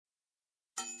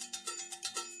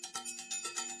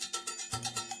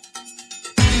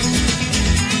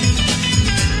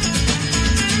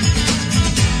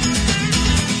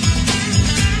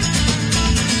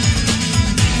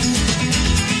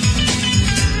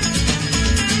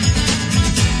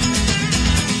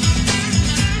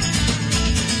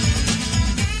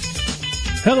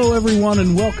Hello, everyone,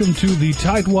 and welcome to the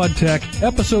Tightwad Tech,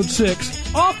 Episode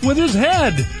 6, Off With His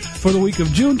Head, for the week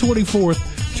of June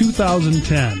 24th,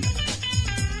 2010.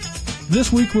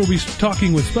 This week we'll be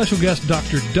talking with special guest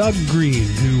Dr. Doug Green,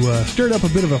 who stirred up a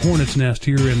bit of a hornet's nest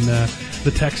here in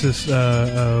the Texas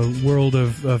world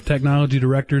of technology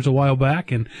directors a while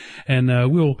back, and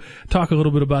we'll talk a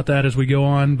little bit about that as we go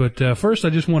on. But first,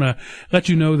 I just want to let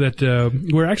you know that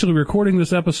we're actually recording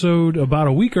this episode about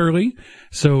a week early.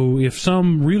 So if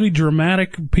some really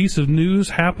dramatic piece of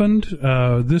news happened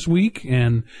this week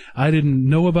and I didn't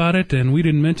know about it and we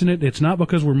didn't mention it, it's not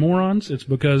because we're morons. It's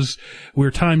because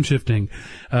we're time shifting.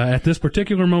 At this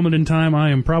particular moment in time,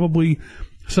 I am probably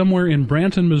somewhere in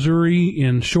Branson, Missouri,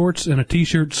 in shorts and a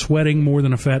T-shirt, sweating more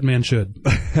than a fat man should.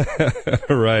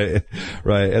 Right.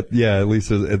 At least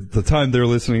at the time they're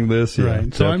listening to this. Yeah,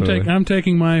 right. So I'm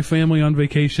taking my family on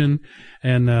vacation,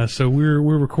 and so we're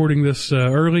recording this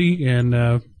early,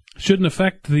 and shouldn't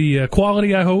affect the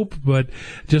quality, I hope, but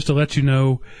just to let you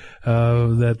know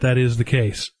that is the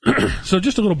case. So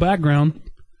just a little background.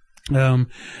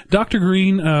 Dr.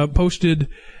 Green posted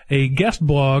a guest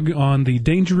blog on the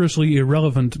Dangerously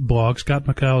Irrelevant blog, Scott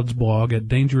McCloud's blog at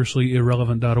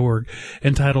dangerouslyirrelevant.org,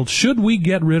 entitled, Should We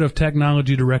Get Rid of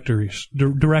Technology Directors?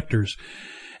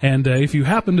 And if you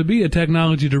happen to be a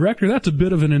technology director, that's a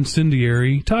bit of an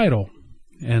incendiary title.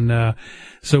 And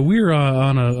so we're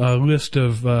on a list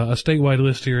of a statewide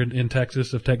list here in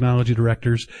Texas of technology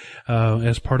directors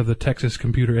as part of the Texas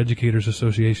Computer Educators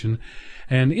Association,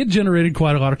 and it generated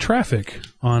quite a lot of traffic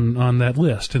on that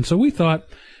list. And so we thought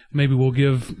maybe we'll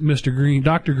give Mr. Green,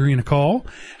 Dr. Green, a call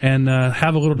and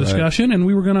have a little discussion. Right. And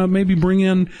we were going to maybe bring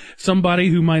in somebody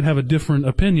who might have a different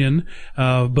opinion,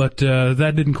 but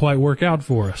that didn't quite work out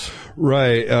for us.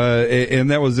 Right, and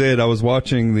that was it. I was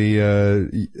watching the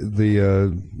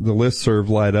listserv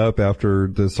light up after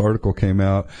this article came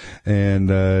out, and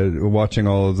watching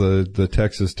all of the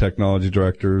Texas technology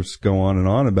directors go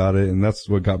on about it, and that's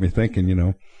what got me thinking.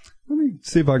 Let me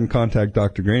see if I can contact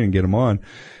Dr. Green and get him on.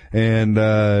 And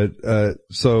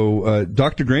so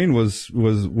Dr. Green was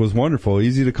wonderful,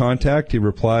 easy to contact. He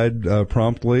replied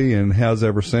promptly and has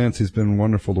ever since. He's been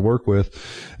wonderful to work with.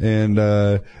 And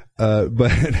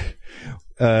but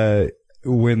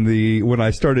when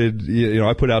I started,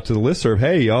 I put out to the listserv,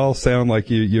 hey, y'all sound like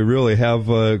you really have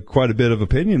quite a bit of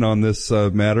opinion on this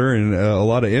matter and a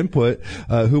lot of input.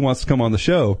 Who wants to come on the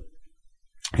show?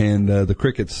 And the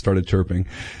crickets started chirping.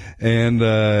 And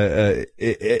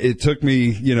it took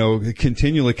me,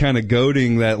 continually kind of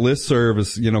goading that listserv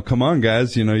as, come on,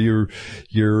 guys, you're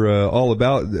all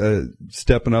about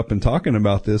stepping up and talking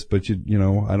about this, but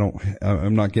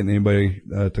I'm not getting anybody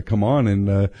to come on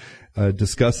and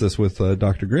discuss this with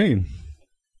Dr. Green.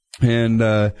 And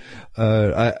I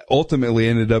ultimately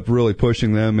ended up really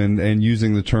pushing them and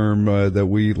using the term that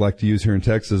we like to use here in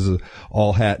Texas,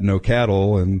 all hat, no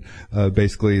cattle, and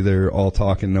basically they're all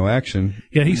talk and no action.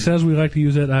 Yeah, he says we like to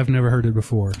use it. I've never heard it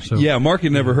before. So yeah, Mark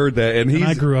had never heard that, and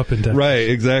I grew up in Texas. Right,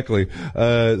 exactly.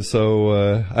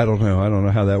 So I don't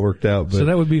know how that worked out. But so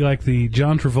that would be like the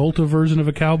John Travolta version of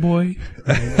a cowboy,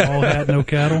 all hat, no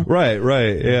cattle. Right,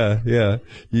 yeah.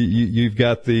 You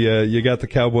got the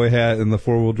cowboy hat and the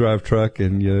 4-wheel drive truck,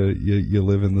 and you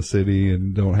live in the city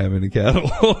and don't have any cattle.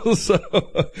 So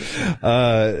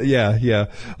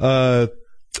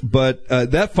but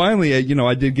that finally,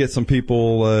 I did get some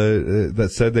people that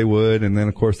said they would, and then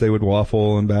of course they would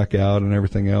waffle and back out and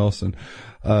everything else, and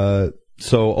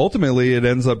so ultimately it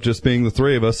ends up just being the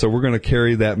three of us. So we're going to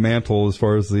carry that mantle as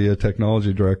far as the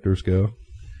technology directors go.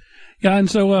 Yeah,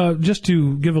 and so just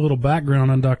to give a little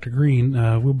background on Dr. Green,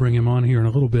 we'll bring him on here in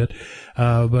a little bit,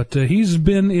 but he's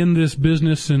been in this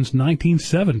business since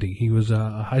 1970. He was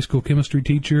a high school chemistry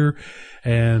teacher,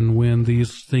 and when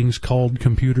these things called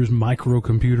computers,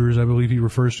 microcomputers, I believe he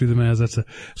refers to them as, that's a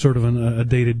sort of a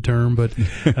dated term, but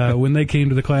when they came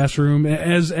to the classroom,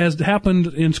 as happened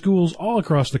in schools all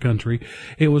across the country,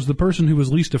 it was the person who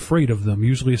was least afraid of them,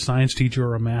 usually a science teacher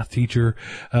or a math teacher,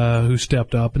 who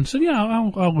stepped up and said, yeah,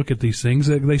 I'll look at these things.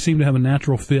 They seem to have a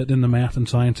natural fit in the math and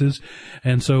sciences,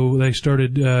 and so they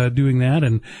started doing that,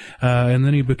 and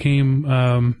then he became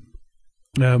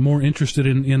more interested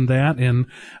in that, and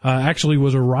actually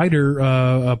was a writer,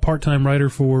 a part-time writer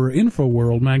for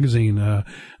InfoWorld magazine.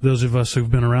 Those of us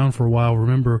who've been around for a while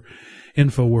remember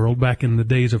InfoWorld back in the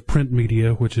days of print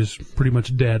media, which is pretty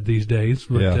much dead these days.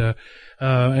 But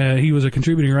he was a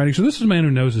contributing writer. So this is a man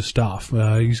who knows his stuff.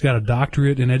 He's got a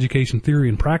doctorate in education theory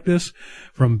and practice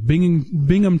from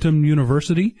Binghamton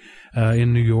University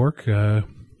in New York,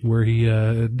 where he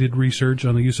did research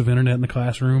on the use of internet in the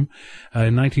classroom.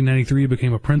 In 1993, he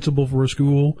became a principal for a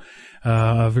school,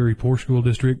 a very poor school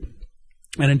district.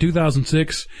 And in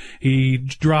 2006, he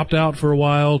dropped out for a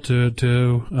while to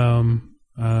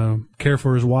care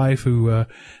for his wife, who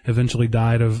eventually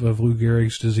died of Lou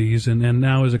Gehrig's disease, and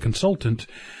now is a consultant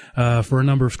for a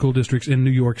number of school districts in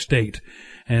New York State.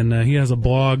 And he has a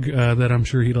blog that I'm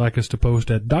sure he'd like us to post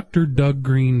at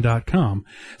drdouggreen.com.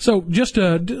 So just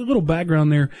a little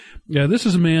background there. This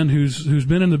is a man who's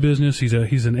been in the business. He's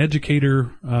an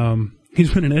educator.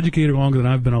 He's been an educator longer than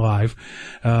I've been alive,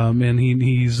 and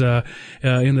he's in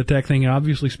the tech thing. He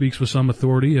obviously speaks with some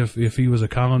authority. If he was a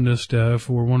columnist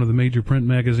for one of the major print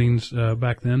magazines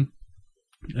back then,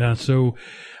 so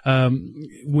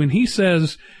when he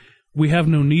says we have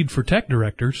no need for tech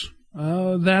directors,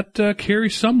 that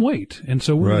carries some weight. And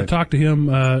so we're going to talk to him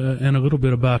in a little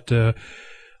bit about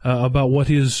what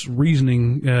his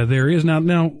reasoning there is.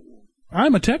 Now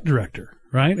I'm a tech director.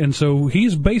 Right? And so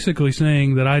he's basically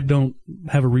saying that I don't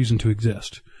have a reason to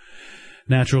exist.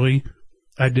 Naturally,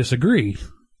 I disagree,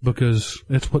 because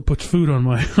it's what puts food on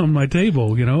my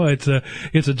table. You know, it's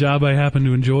a job I happen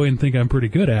to enjoy and think I'm pretty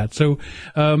good at. So,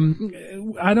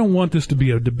 I don't want this to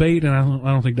be a debate, and I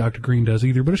don't think Dr. Green does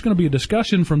either, but it's going to be a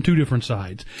discussion from two different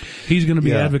sides. He's going to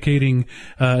be advocating,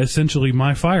 essentially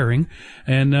my firing,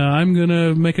 and, I'm going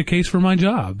to make a case for my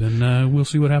job, and, we'll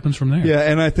see what happens from there. Yeah,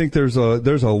 and I think there's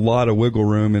a lot of wiggle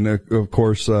room, and of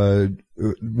course,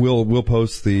 we'll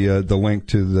post the link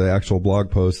to the actual blog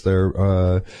post there,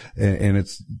 and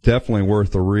it's definitely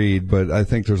worth a read, but I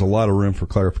think there's a lot of room for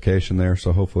clarification there,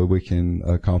 so hopefully we can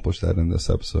accomplish that in this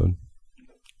episode.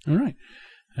 All right.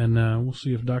 And we'll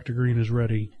see if Dr. Green is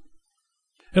ready.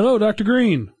 Hello, Dr.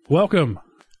 Green. Welcome.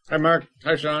 Hi, Mark.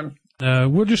 Hi, Sean.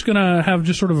 We're just going to have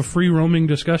just sort of a free-roaming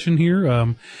discussion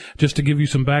here. Just to give you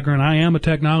some background, I am a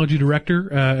technology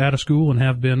director at a school and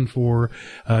have been for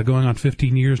going on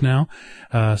 15 years now.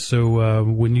 So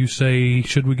when you say,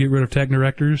 should we get rid of tech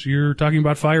directors, you're talking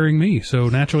about firing me. So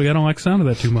naturally, I don't like the sound of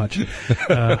that too much.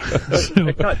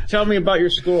 Tell me about your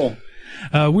school.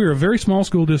 We're a very small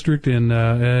school district in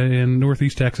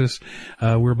Northeast Texas.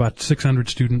 We're about 600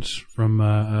 students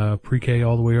from pre-K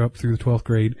all the way up through the 12th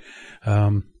grade.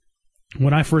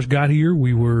 When I first got here,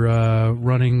 we were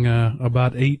running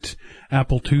about 8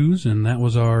 Apple IIs, and that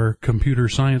was our computer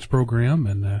science program.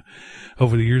 And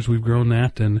over the years, we've grown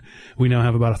that, and we now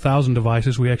have about 1,000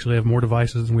 devices. We actually have more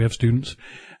devices than we have students.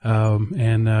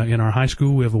 And in our high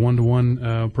school, we have a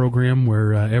one-to-one program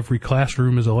where every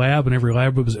classroom is a lab, and every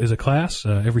lab is a class.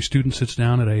 Every student sits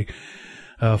down at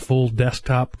a full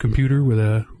desktop computer with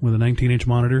a 19-inch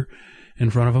monitor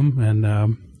in front of them,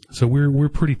 and so we're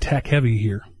pretty tech-heavy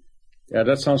here. Yeah,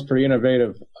 that sounds pretty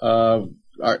innovative.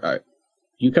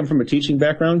 You come from a teaching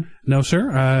background? No,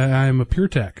 sir. I'm a pure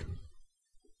tech.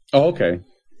 Oh, okay.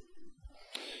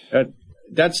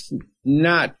 That's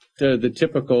not the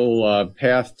typical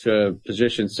path to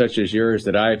positions such as yours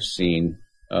that I've seen.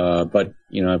 But,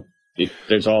 you know,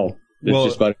 there's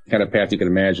just about the kind of path you can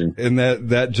imagine. And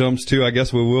that jumps to, I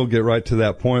guess we will get right to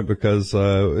that point, because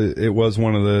it was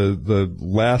one of the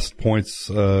last points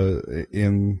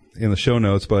in the show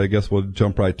notes, but I guess we'll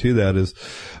jump right to that is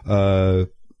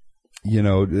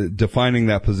defining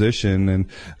that position.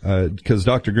 And because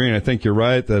Dr. Green, I think you're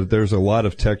right that there's a lot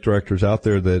of tech directors out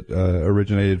there that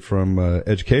originated from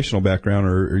educational background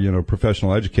or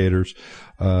professional educators.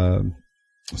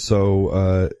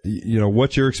 So,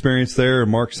 what's your experience there?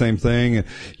 Mark, same thing.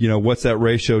 What's that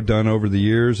ratio done over the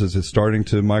years? Is it starting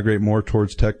to migrate more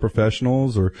towards tech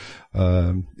professionals, or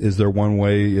is there one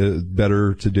way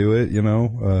better to do it?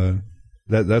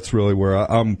 That's really where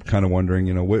I'm kind of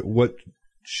wondering, what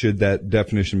should that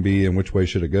definition be and which way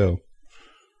should it go?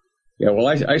 Yeah, well,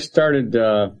 I started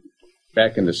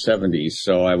back in the 70s,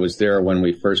 so I was there when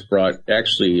we first brought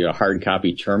actually hard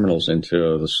copy terminals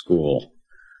into the school.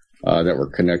 That were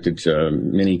connected to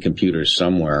mini computers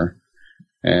somewhere.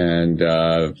 And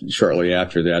shortly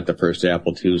after that, the first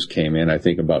Apple IIs came in, I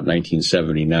think about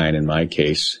 1979 in my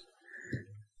case.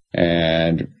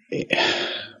 And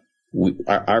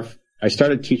I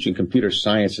started teaching computer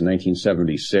science in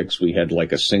 1976. We had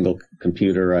like a single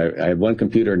computer. I had one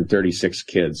computer and 36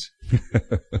 kids.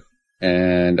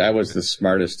 And I was the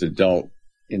smartest adult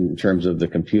in terms of the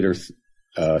computer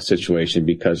situation,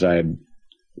 because I had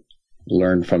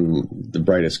learned from the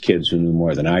brightest kids who knew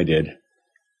more than I did.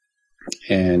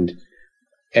 And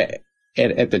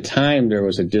at the time, there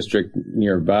was a district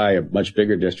nearby, a much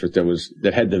bigger district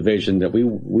that had the vision that we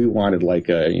wanted like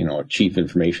a chief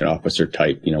information officer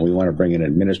type. We want to bring an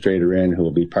administrator in who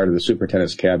will be part of the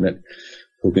superintendent's cabinet,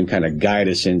 who can kind of guide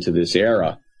us into this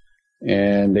era.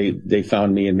 And they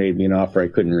found me and made me an offer I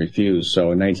couldn't refuse.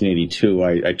 So in 1982,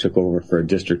 I took over for a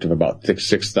district of about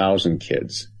 6,000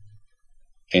 kids.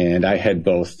 And I had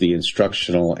both the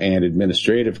instructional and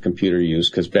administrative computer use,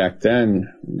 because back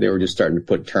then they were just starting to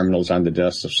put terminals on the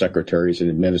desks of secretaries and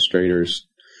administrators.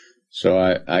 So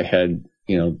I had,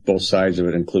 both sides of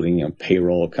it, including,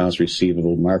 payroll, accounts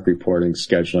receivable, mark reporting,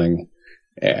 scheduling,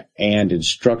 and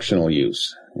instructional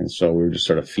use. And so we were just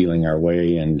sort of feeling our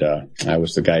way, and I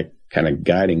was the guy kind of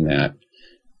guiding that.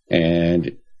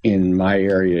 And in my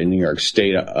area in New York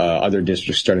State, other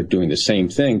districts started doing the same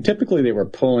thing. Typically, they were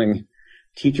pulling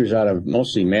teachers out of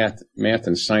mostly math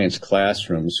and science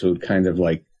classrooms who had kind of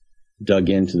like dug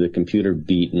into the computer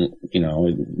beat and,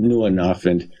 knew enough.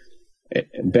 And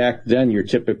back then, your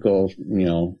typical,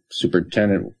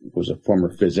 superintendent was a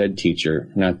former phys ed teacher.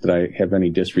 Not that I have any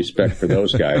disrespect for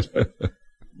those guys, but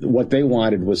what they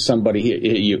wanted was somebody,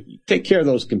 you take care of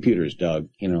those computers, Doug,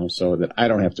 so that I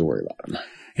don't have to worry about them.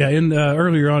 Yeah,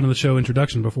 earlier on in the show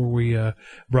introduction, before we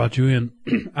brought you in,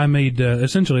 I made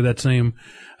essentially that same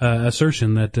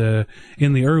assertion that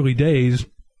in the early days,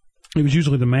 it was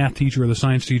usually the math teacher or the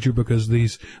science teacher, because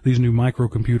these new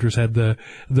microcomputers had the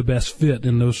best fit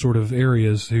in those sort of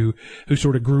areas, who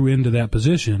sort of grew into that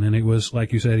position. And it was,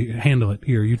 like you said, handle it.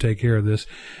 Here, you take care of this.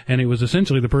 And it was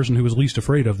essentially the person who was least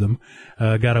afraid of them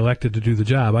got elected to do the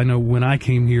job. I know when I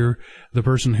came here, the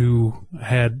person who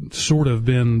had sort of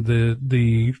been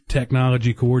the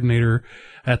technology coordinator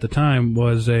at the time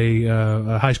was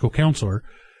a high school counselor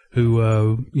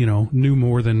who knew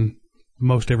more than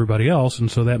most everybody else,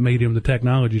 and so that made him the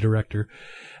technology director.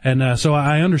 And so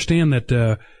I understand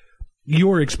that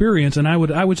your experience, and I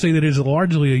would say that it is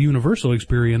largely a universal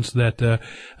experience, that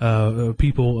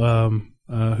people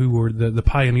who were the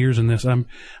pioneers in this. I'm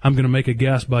going to make a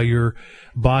guess by your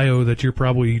bio that you're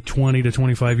probably 20 to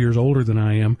 25 years older than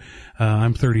I am.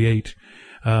 I'm 38.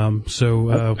 I'm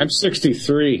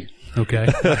 63. Okay.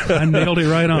 I nailed it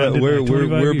right on. Yeah,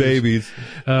 we're babies.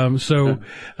 So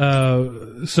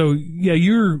yeah,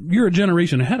 you're a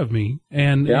generation ahead of me.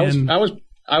 And, yeah,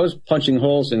 I was punching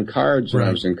holes in cards when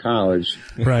I was in college.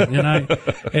 Right.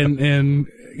 And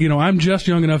I'm just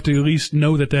young enough to at least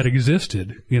know that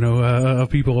existed.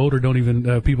 People older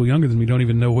people younger than me don't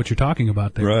even know what you're talking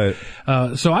about there.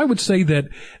 Right. So I would say that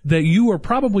you are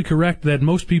probably correct that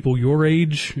most people your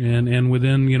age and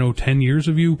within, 10 years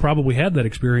of you probably had that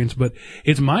experience, but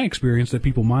it's my experience that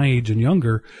people my age and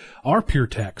younger are pure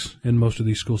techs in most of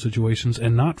these school situations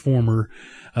and not former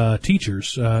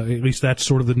teachers. At least that's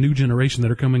sort of the new generation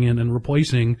that are coming in and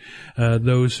replacing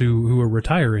those who are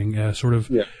retiring,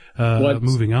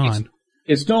 moving on.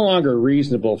 It's no longer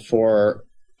reasonable for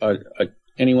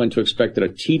anyone to expect that a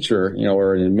teacher,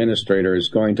 or an administrator is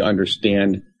going to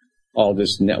understand all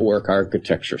this network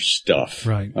architecture stuff.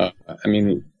 Right.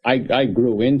 I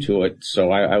grew into it,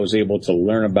 so I was able to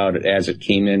learn about it as it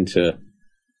came into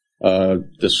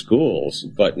the schools.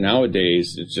 But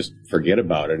nowadays, it's just forget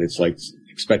about it. It's like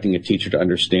expecting a teacher to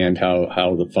understand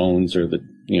how the phones or the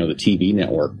TV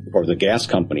network or the gas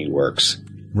company works.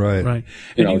 Right. Right.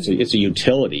 It's a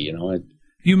utility,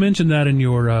 You mentioned that in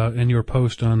your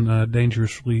post on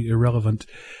Dangerously Irrelevant.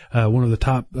 One of the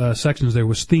top sections there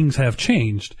was things have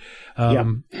changed.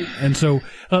 And so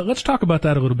let's talk about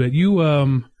that a little bit.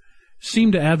 You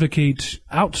seem to advocate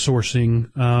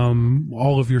outsourcing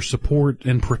all of your support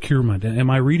and procurement. Am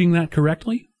I reading that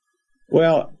correctly?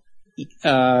 Well,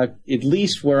 at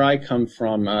least where I come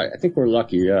from, I think we're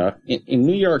lucky. In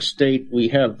New York State, we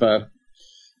have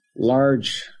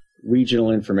large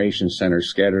regional information centers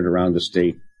scattered around the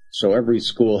state. So every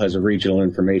school has a regional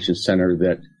information center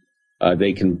that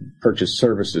they can purchase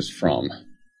services from.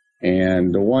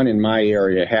 And the one in my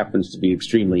area happens to be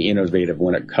extremely innovative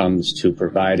when it comes to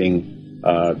providing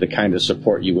the kind of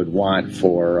support you would want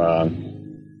for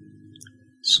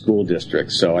school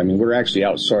districts. So, we're actually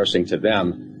outsourcing to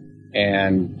them.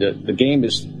 And the game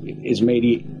is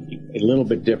made a little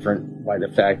bit different by the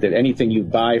fact that anything you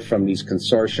buy from these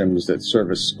consortiums that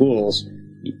service schools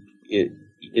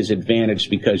is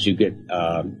advantaged because you get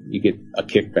a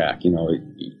kickback.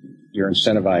 You're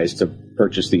incentivized to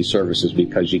purchase these services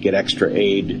because you get extra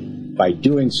aid by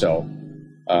doing so.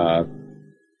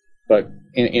 But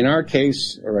in our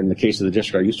case, or in the case of the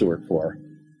district I used to work for,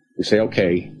 we say,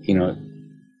 okay,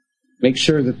 make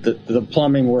sure that the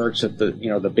plumbing works, that the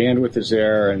bandwidth is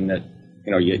there, and that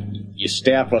you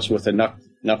staff us with enough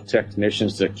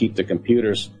technicians to keep the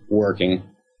computers working.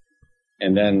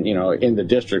 And then, in the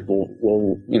district,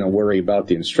 we'll worry about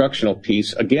the instructional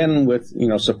piece, again, with,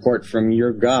 support from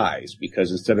your guys,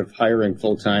 because instead of hiring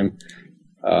full-time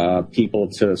people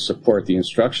to support the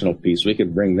instructional piece, we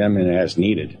could bring them in as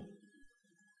needed.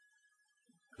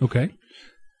 Okay.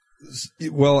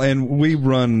 Well, and we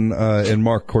run, and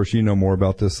Mark, of course, you know more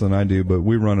about this than I do, but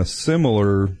we run a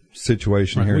similar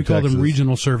situation here we in Texas. call them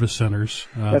regional service centers.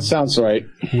 That sounds right.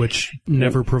 Which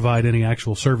never provide any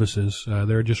actual services.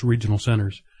 They're just regional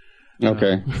centers.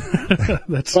 Okay.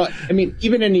 That's. Well, I mean,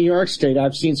 even in New York State,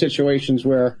 I've seen situations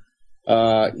where,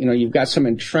 you've got some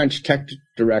entrenched tech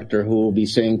director who will be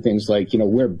saying things like,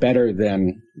 we're better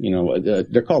than,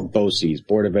 they're called BOCES,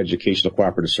 Board of Educational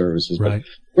Cooperative Services, right. But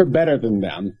we're better than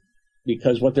them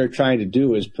because what they're trying to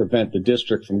do is prevent the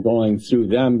district from going through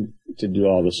them to do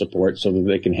all the support so that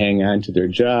they can hang on to their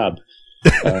job.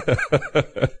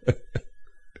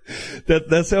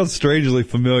 That sounds strangely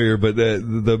familiar, but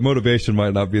the motivation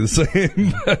might not be the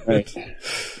same. Right.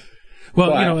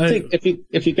 Well, I think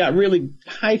if you got really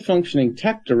high functioning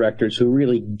tech directors who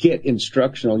really get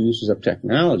instructional uses of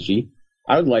technology,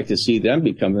 I would like to see them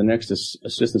become the next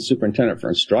assistant superintendent for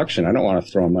instruction. I don't want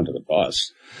to throw them under the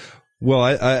bus. Well,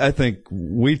 I think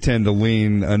we tend to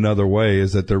lean another way,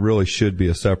 is that there really should be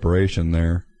a separation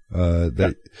there.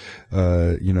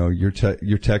 Your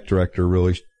tech director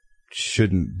really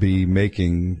shouldn't be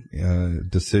making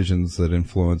decisions that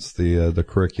influence the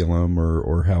curriculum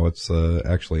or how it's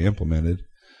actually implemented.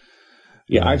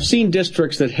 Yeah, I've seen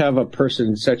districts that have a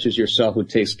person such as yourself who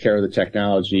takes care of the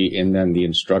technology, and then the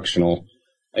instructional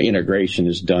integration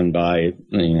is done by,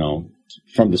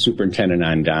 from the superintendent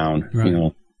on down,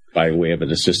 right. By way of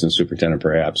an assistant superintendent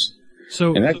perhaps.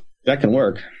 So, and that can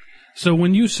work. So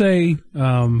when you say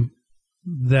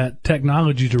that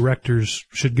technology directors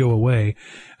should go away,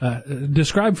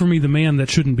 describe for me the man that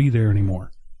shouldn't be there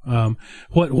anymore.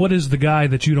 What is the guy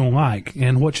that you don't like,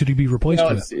 and what should he be replaced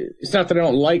with? It's not that I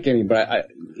don't like any, but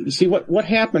you see what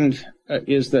happened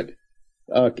is that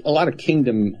a lot of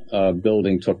kingdom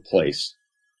building took place.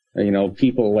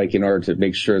 People in order to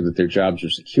make sure that their jobs are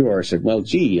secure, said, well,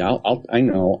 gee,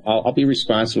 I'll be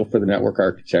responsible for the network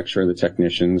architecture, the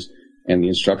technicians, and the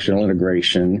instructional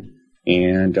integration,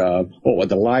 and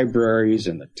the libraries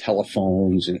and the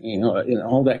telephones and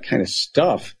all that kind of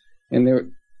stuff.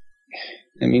 And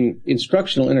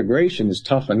instructional integration is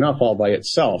tough enough all by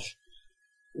itself,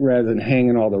 rather than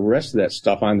hanging all the rest of that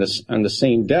stuff on the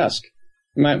same desk.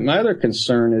 My other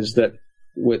concern is that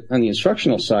on the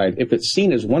instructional side, if it's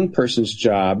seen as one person's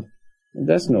job,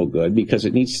 that's no good, because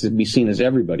it needs to be seen as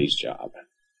everybody's job.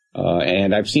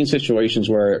 And I've seen situations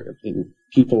where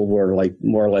people were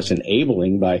more or less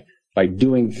enabling by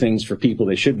doing things for people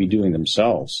they should be doing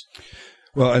themselves.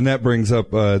 Well, and that brings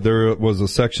up, there was a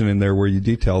section in there where you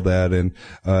detail that, and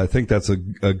I think that's a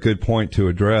good point to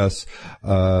address.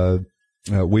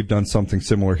 We've done something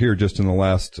similar here just in the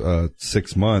last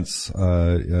 6 months.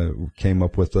 Came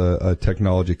up with a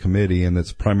technology committee, and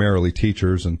it's primarily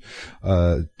teachers, and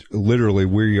literally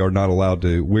we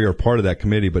are part of that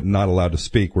committee, but not allowed to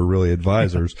speak. We're really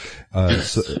advisors.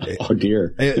 Oh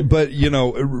dear. But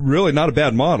really not a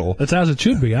bad model. That's as it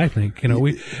should be, I think.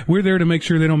 We're there to make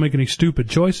sure they don't make any stupid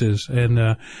choices. And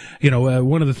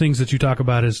one of the things that you talk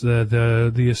about is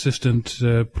the assistant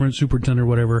superintendent or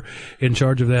whatever in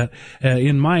charge of that.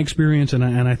 In my experience, and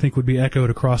I think would be echoed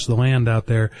across the land out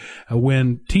there,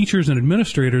 when teachers and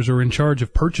administrators are in charge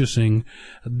of purchasing,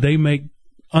 they make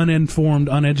uninformed,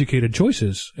 uneducated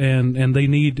choices, and they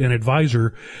need an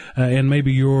advisor, and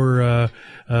maybe your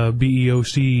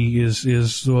BEOC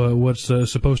is what's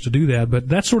supposed to do that. But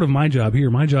that's sort of my job here.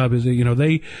 My job is,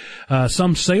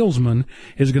 some salesman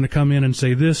is going to come in and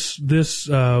say this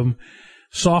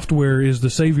software is the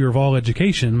savior of all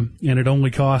education, and it only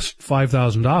costs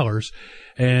 $5,000.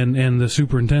 And the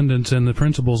superintendents and the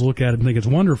principals look at it and think it's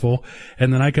wonderful.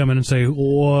 And then I come in and say,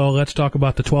 well, let's talk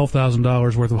about the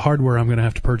 $12,000 worth of hardware I'm going to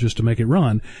have to purchase to make it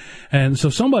run. And so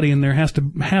somebody in there has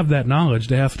to have that knowledge,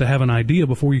 to have an idea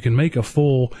before you can make a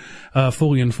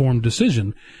fully informed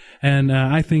decision. And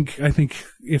I think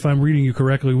if I'm reading you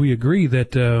correctly, we agree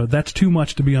that that's too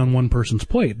much to be on one person's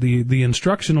plate. The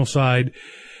instructional side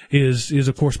is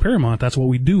of course paramount. That's what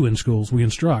we do in schools. We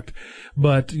instruct.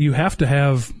 But you have to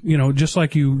have, just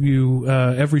like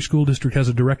every school district has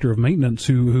a director of maintenance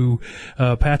who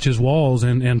patches walls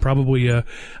and probably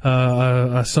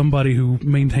somebody who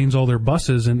maintains all their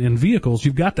buses and vehicles.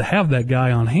 You've got to have that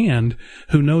guy on hand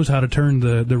who knows how to turn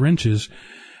the wrenches.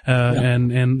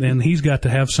 And he's got to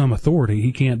have some authority.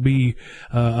 He can't be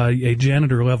a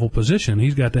janitor level position.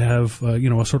 He's got to have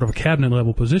a sort of a cabinet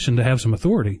level position to have some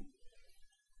authority.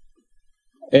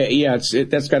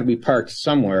 That's got to be parked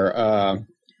somewhere.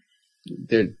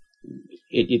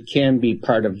 It can be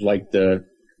part of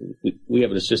we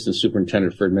have an assistant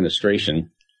superintendent for administration,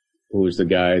 who is the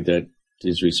guy that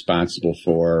is responsible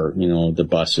for the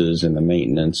buses and the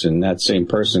maintenance, and that same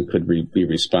person could be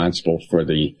responsible for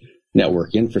the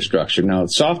network infrastructure. Now,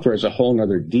 software is a whole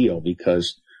other deal,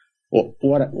 because Well,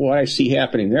 what I see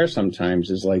happening there sometimes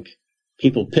is like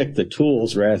people pick the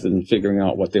tools rather than figuring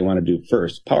out what they want to do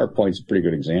first. PowerPoint's a pretty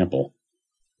good example.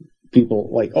 People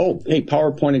like, oh, hey,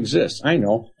 PowerPoint exists. I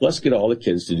know. Let's get all the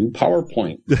kids to do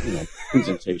PowerPoint,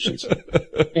 presentations,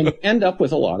 and end up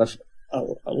with a lot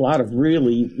of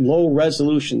really low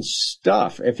resolution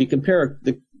stuff. If you compare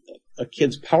a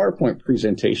kid's PowerPoint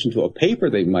presentation to a paper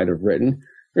they might have written,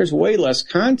 there's way less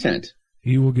content.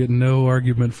 You will get no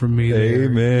argument from me there.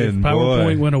 Amen. If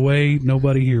PowerPoint went away,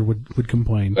 nobody here would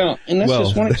complain. Well, and that's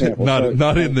just one example.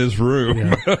 Not in this room.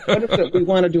 Yeah. What if we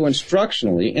want to do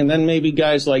instructionally, and then maybe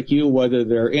guys like you, whether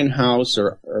they're in-house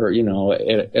or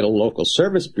at a local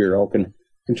service bureau, can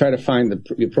try to find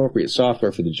the appropriate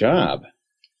software for the job.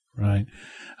 Right.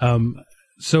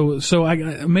 So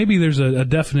maybe there's a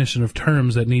definition of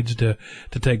terms that needs to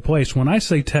take place. When I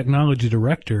say technology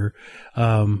director,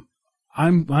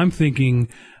 I'm thinking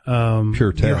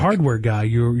pure tech. Your hardware guy,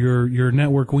 your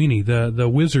network weenie, the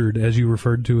wizard, as you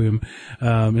referred to him.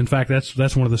 In fact,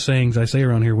 that's one of the sayings I say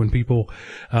around here when people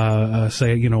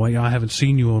say, I haven't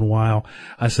seen you in a while.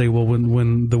 I say, well,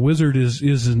 when the wizard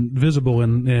is invisible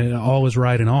and all is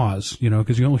right in Oz,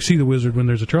 because you only see the wizard when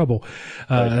there's a trouble.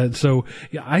 Right. So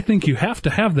I think you have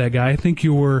to have that guy. I think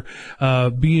you're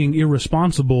being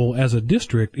irresponsible as a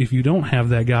district if you don't have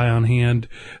that guy on hand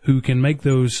who can make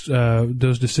those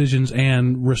decisions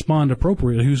and respond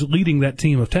appropriately, who's leading that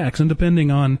team of techs. And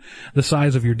depending on the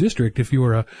size of your district, if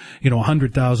you're a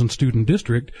 100,000 student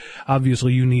district,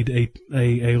 obviously you need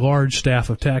a large staff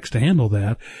of techs to handle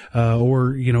that.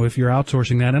 Or if you're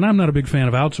outsourcing that, and I'm not a big fan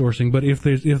of outsourcing, but if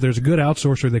there's a good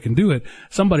outsourcer that can do it,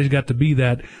 somebody's got to be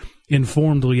that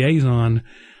informed liaison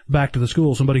back to the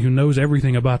school, somebody who knows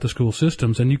everything about the school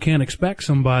systems. And you can't expect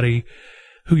somebody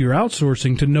who you're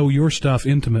outsourcing to know your stuff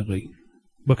intimately,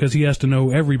 because he has to know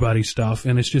everybody's stuff,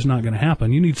 and it's just not going to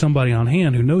happen. You need somebody on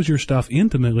hand who knows your stuff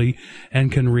intimately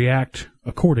and can react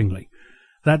accordingly.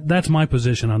 That's my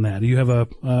position on that. Do you have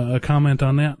a comment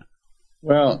on that?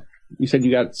 Well, you said you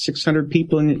got 600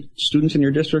 students in your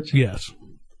district? Yes.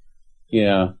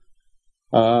 Yeah.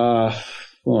 Well,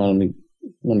 let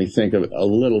me think of it a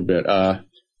little bit.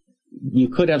 You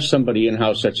could have somebody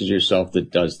in-house such as yourself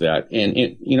that does that. And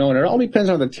it all depends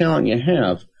on the talent you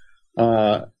have.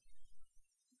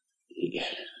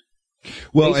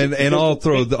 Well, and I'll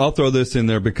throw this in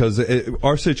there because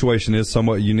our situation is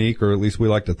somewhat unique, or at least we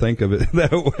like to think of it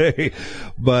that way.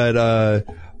 But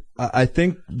I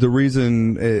think the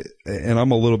reason, and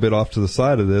I'm a little bit off to the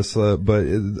side of this, but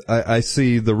I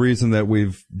see the reason that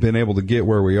we've been able to get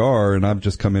where we are, and I've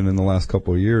just come in the last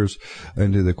couple of years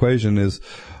into the equation, is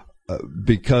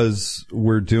because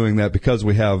we're doing that, because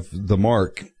we have the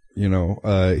mark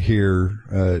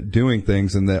here, doing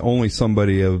things, and that only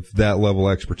somebody of that level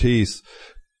of expertise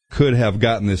could have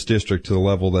gotten this district to the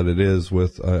level that it is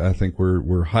with, I think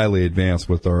we're highly advanced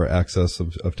with our access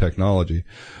of technology.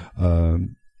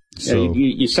 So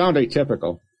you sound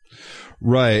atypical.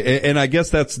 Right. And I guess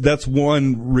that's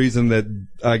one reason that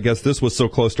I guess this was so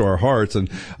close to our hearts. And,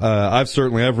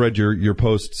 I've read your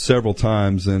post several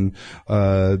times, and,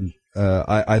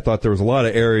 I thought there was a lot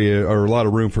of area or a lot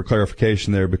of room for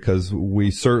clarification there, because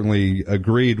we certainly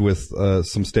agreed with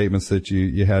some statements that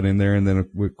you had in there, and then of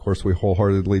course we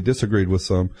wholeheartedly disagreed with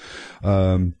some.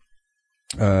 And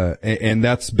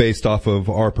that's based off of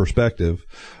our perspective.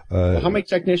 How many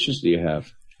technicians do you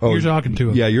have? Oh, you're talking to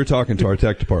them. Yeah, you're talking to our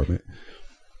tech department.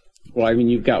 Well, I mean,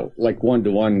 you've got like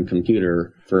 1-to-1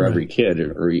 computer for every kid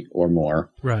or more.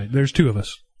 Right. There's two of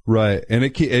us. Right, and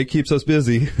it keeps us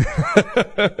busy.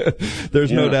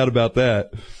 There's no doubt about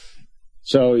that.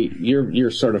 So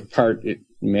you're sort of part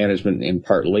management and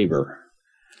part labor.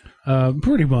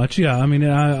 Pretty much, yeah. I mean,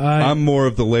 I'm more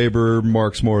of the labor,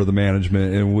 Mark's more of the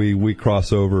management, and we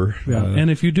cross over. Yeah, and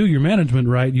if you do your management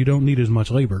right, you don't need as much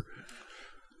labor.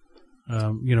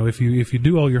 If you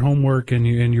do all your homework and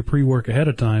your pre-work ahead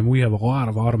of time, we have a lot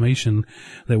of automation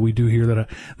that we do here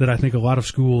that I think a lot of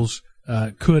schools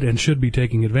could and should be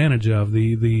taking advantage of.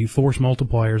 The force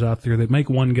multipliers out there that make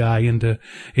one guy into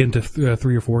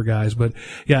 3 or 4 guys. But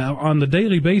yeah, on the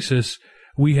daily basis,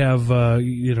 we have,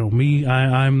 me,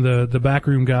 I'm the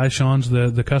backroom guy. Sean's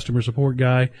the customer support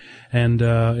guy. And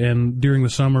during the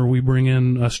summer, we bring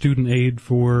in a student aide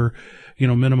for,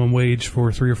 minimum wage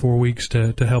for 3 or 4 weeks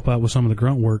to help out with some of the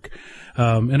grunt work.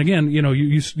 And again,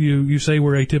 you say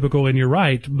we're atypical, and you're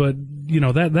right, but,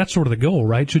 that's sort of the goal,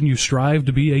 right? Shouldn't you strive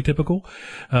to be atypical?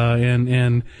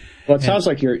 Well, it sounds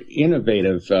like you're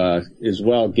innovative, as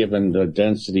well, given the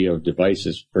density of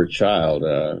devices per child.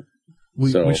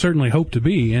 We certainly hope to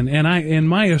be. And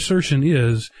my assertion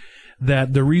is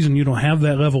that the reason you don't have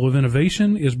that level of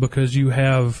innovation is because you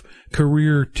have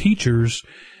career teachers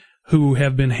who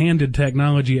have been handed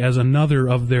technology as another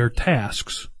of their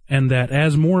tasks, and that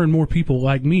as more and more people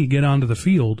like me get onto the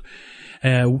field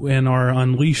and are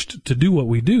unleashed to do what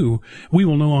we do, we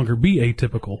will no longer be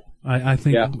atypical. I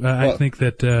think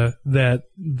that that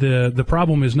the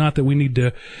problem is not that we need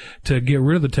to get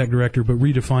rid of the tech director, but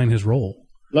redefine his role.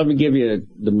 Let me give you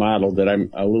the model that I'm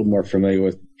a little more familiar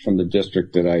with from the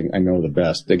district that I know the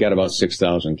best. They got about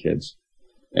 6,000 kids,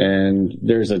 and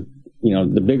there's the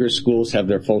bigger schools have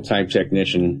their full-time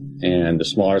technician, and the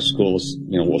smaller schools,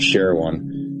 will share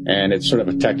one. And it's sort of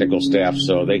a technical staff,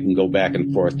 so they can go back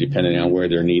and forth depending on where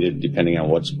they're needed, depending on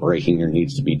what's breaking or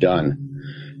needs to be done.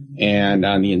 And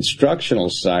on the instructional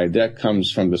side, that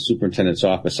comes from the superintendent's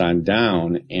office on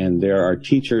down, and there are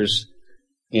teachers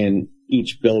in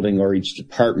each building or each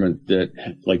department that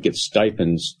get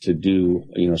stipends to do,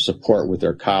 support with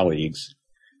their colleagues.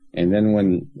 And then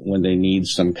when they need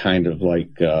some kind of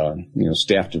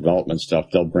staff development stuff,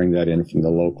 they'll bring that in from the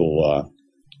local,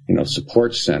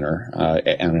 support center,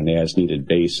 on an as-needed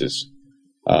basis.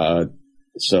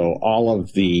 So all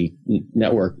of the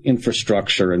network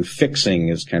infrastructure and fixing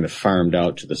is kind of farmed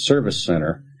out to the service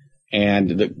center. And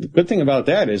the good thing about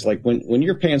that is when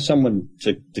you're paying someone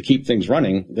to keep things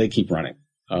running, they keep running.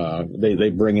 They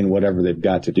bring in whatever they've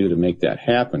got to do to make that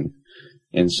happen.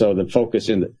 And so the focus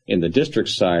in the district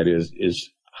side is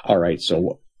all right,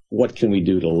 so what can we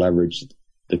do to leverage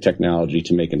the technology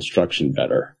to make instruction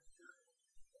better?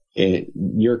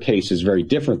 Your case is very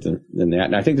different than that.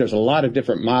 And I think there's a lot of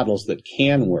different models that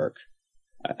can work.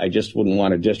 I just wouldn't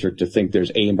want a district to think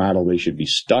there's a model they should be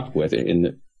stuck with.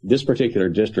 This particular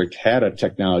district had a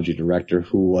technology director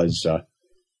who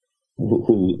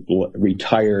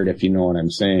retired, if you know what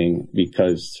I'm saying,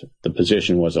 because the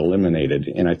position was eliminated.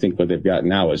 And I think what they've got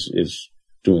now is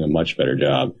doing a much better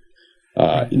job.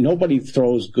 Nobody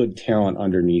throws good talent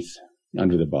under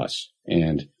the bus.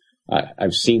 And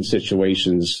I've seen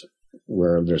situations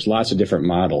where there's lots of different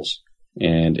models.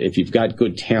 And if you've got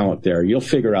good talent there, you'll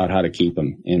figure out how to keep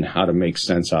them and how to make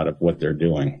sense out of what they're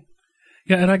doing.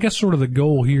 Yeah, and I guess sort of the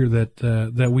goal here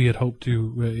that we had hoped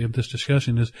to in this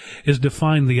discussion is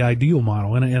define the ideal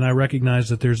model, and I recognize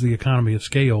that there's the economy of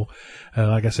scale.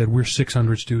 Like I said, we're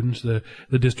 600 students. The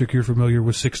district you're familiar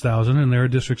with 6,000, and there are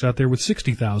districts out there with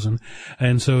 60,000,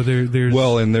 and so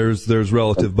there's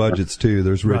relative budgets too.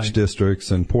 There's rich right.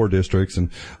 districts and poor districts, and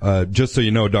just so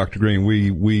you know, Dr. Green,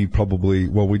 we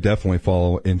definitely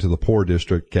fall into the poor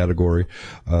district category.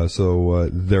 So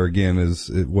there again is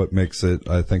what makes it,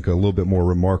 I think, a little bit more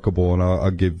remarkable, and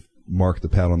I'll give Mark the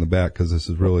pat on the back because this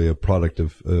is really a product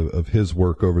of his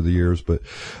work over the years, but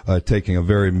taking a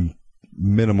very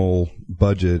minimal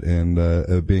budget and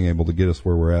being able to get us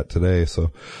where we're at today.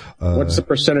 So what's the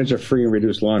percentage of free and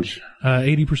reduced lunch?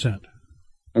 80%.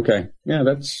 Okay. Yeah,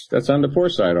 that's on the poor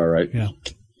side, all right. Yeah.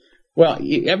 Well,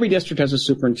 every district has a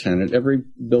superintendent, every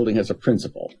building has a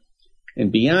principal. And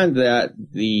beyond that,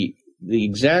 the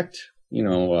exact,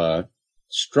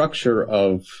 structure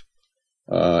of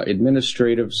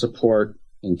administrative support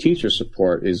and teacher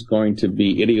support is going to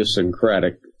be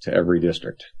idiosyncratic to every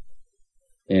district.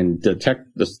 And the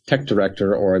tech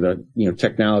director or the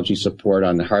technology support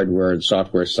on the hardware and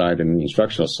software side and the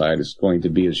instructional side is going to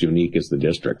be as unique as the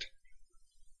district.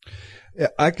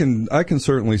 I can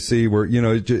certainly see where,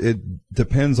 it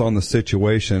depends on the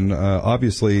situation.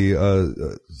 Obviously,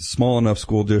 small enough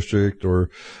school district or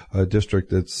a district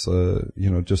that's,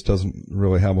 just doesn't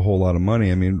really have a whole lot of money.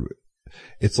 I mean,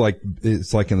 it's like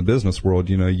in the business world,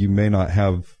 you may not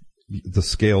have the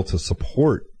scale to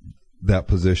support that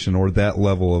position or that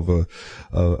level of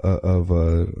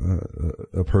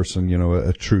a person,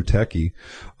 a true techie.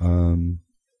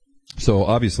 So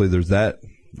obviously there's that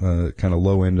kind of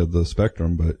low end of the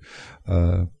spectrum, but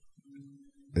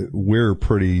we're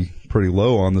pretty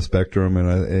low on the spectrum,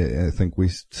 and I think we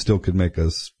still could make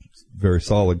a very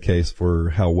solid case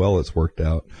for how well it's worked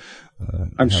out.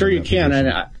 I'm sure you can, and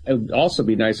it would also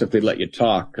be nice if they let you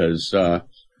talk, because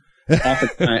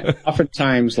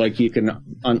oftentimes, you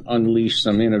can unleash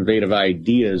some innovative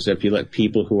ideas if you let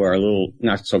people who are a little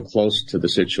not so close to the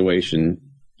situation,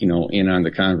 in on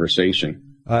the conversation.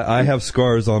 I have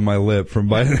scars on my lip from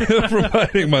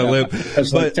biting my lip.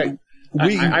 But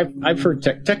I've heard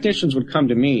technicians would come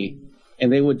to me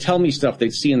and they would tell me stuff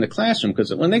they'd see in the classroom,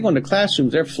 because when they go into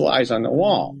classrooms, there are flies on the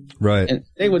wall. Right. And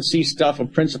they would see stuff a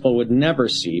principal would never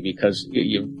see, because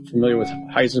you're familiar with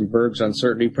Heisenberg's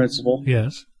uncertainty principle?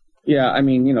 Yes. Yeah, I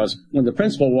mean, when the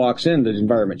principal walks in, the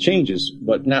environment changes,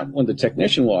 but not when the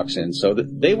technician walks in. So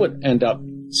they would end up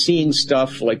seeing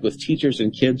stuff like with teachers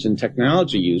and kids and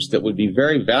technology use that would be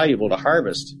very valuable to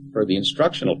harvest for the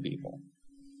instructional people.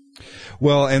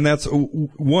 Well, and that's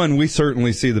one, we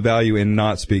certainly see the value in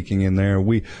not speaking in there.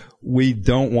 We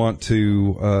don't want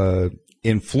to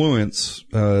influence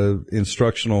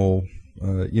instructional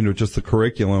just the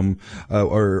curriculum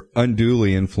or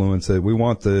unduly influence it. We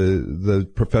want the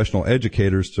professional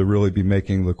educators to really be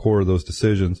making the core of those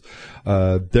decisions.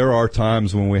 There are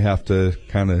times when we have to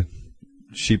kind of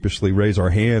sheepishly raise our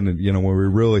hand and, when we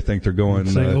really think they're going.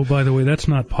 Say, oh, by the way, that's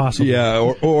not possible.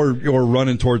 Yeah, or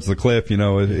running towards the cliff,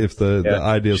 if the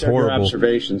idea is horrible.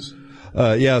 Observations.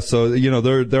 So,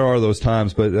 there are those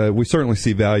times, but, we certainly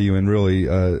see value in really,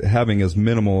 having as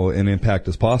minimal an impact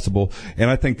as possible. And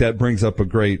I think that brings up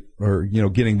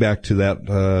getting back to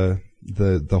that,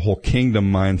 the whole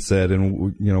kingdom mindset,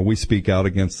 and, we speak out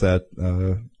against that,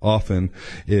 often,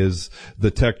 is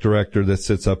the tech director that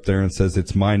sits up there and says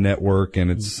it's my network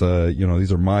and it's,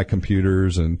 these are my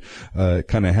computers, and,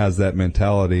 kind of has that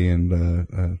mentality,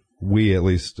 and, we at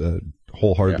least,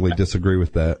 wholeheartedly disagree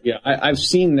with that. Yeah, I've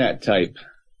seen that type.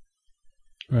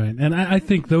 Right. And I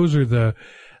think those are the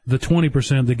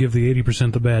 20% that give the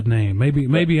 80% the bad name.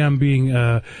 Maybe I'm being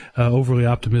overly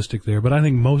optimistic there, but I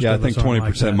think most of us I think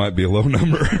 20% like might be a low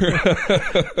number.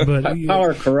 But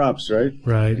power corrupts, right?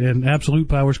 Right, and absolute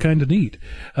power's kind of neat.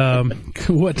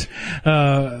 What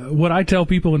I tell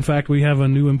people, in fact, we have a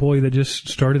new employee that just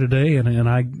started today, and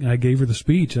I gave her the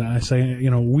speech. I say,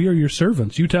 we are your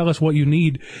servants. You tell us what you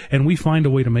need, and we find a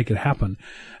way to make it happen.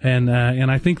 And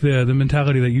I think the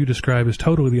mentality that you describe is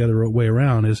totally the other way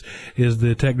around. Is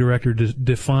the tech director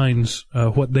defines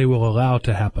what they will allow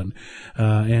to happen,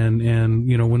 and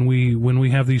when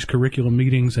we have these curriculum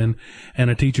meetings and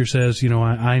a teacher says,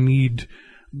 I need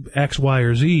X, Y,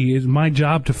 or Z, it's my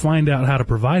job to find out how to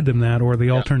provide them that or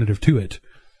the alternative to it.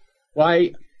 Well,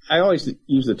 I always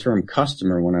use the term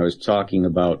customer when I was talking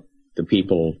about the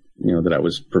people that I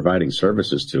was providing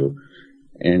services to,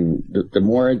 and the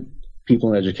more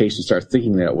people in education start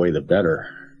thinking that way, the better.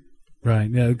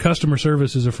 Right. Yeah, customer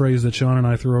service is a phrase that Sean and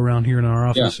I throw around here in our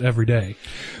office every day.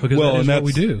 Because that's what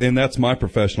we do. And that's my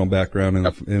professional background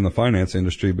in the finance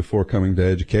industry before coming to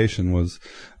education was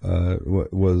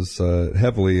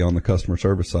heavily on the customer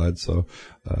service side. So,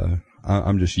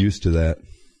 I'm just used to that.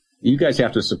 You guys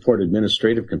have to support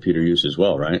administrative computer use as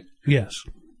well, right? Yes.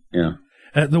 Yeah.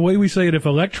 The way we say it, if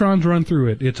electrons run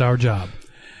through it, it's our job.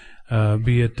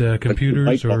 Be it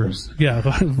computers or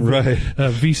right,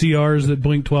 VCRs that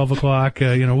blink 12 o'clock,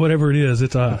 whatever it is,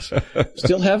 it's us.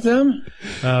 Still have them?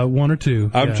 One or two.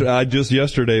 I just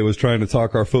yesterday was trying to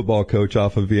talk our football coach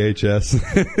off of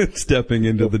VHS, stepping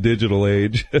into the digital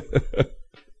age.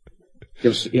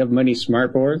 You have many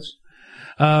smart boards?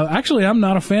 Actually, I'm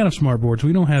not a fan of smart boards.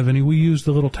 We don't have any. We use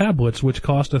the little tablets, which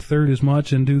cost a third as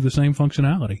much and do the same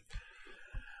functionality.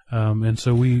 And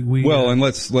so we and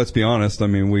let's be honest. I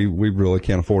mean, we really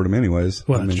can't afford them anyways.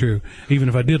 Well, that's true. Even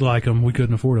if I did like them, we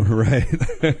couldn't afford them. Right.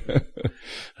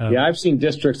 I've seen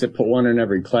districts that put one in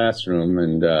every classroom,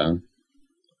 and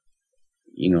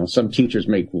some teachers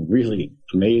make really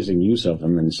amazing use of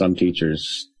them, and some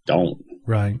teachers don't.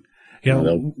 Right. Yeah,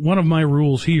 one of my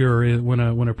rules here is when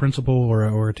a principal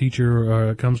or a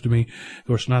teacher comes to me, of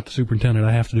course not the superintendent,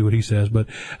 I have to do what he says, but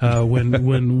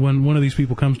when one of these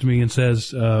people comes to me and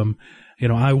says,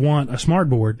 I want a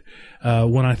smart board,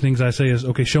 one of the things I say is,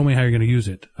 okay, show me how you're going to use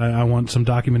it. I want some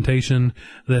documentation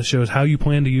that shows how you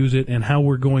plan to use it and how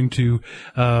we're going to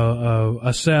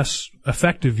assess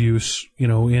effective use,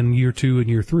 in year 2 and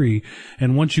year 3.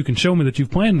 And once you can show me that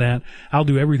you've planned that, I'll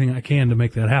do everything I can to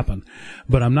make that happen.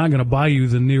 But I'm not going to buy you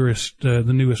the newest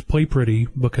Play Pretty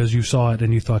because you saw it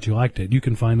and you thought you liked it. You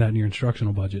can find that in your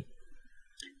instructional budget.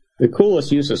 The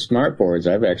coolest use of smart boards,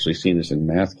 I've actually seen this in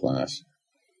math class.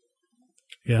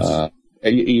 Yes.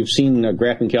 You've seen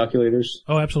graphing calculators?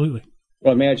 Oh, absolutely.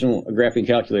 Well, imagine a graphing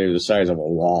calculator the size of a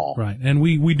wall. Right. And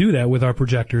we do that with our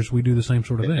projectors. We do the same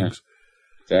sort of things.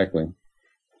 Exactly.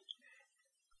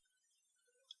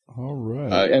 All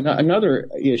right. And another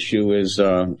issue is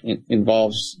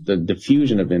involves the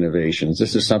diffusion of innovations.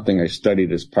 This is something I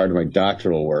studied as part of my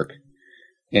doctoral work.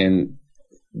 And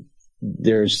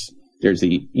there's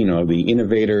the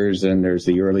innovators, and there's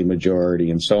the early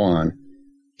majority, and so on.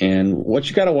 And what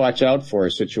you got to watch out for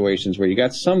is situations where you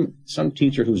got some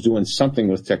teacher who's doing something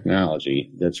with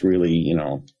technology that's really,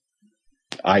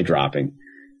 eye-dropping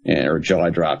or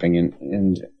jaw-dropping.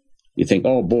 And you think,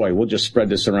 oh, boy, we'll just spread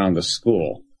this around the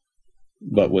school.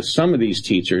 But with some of these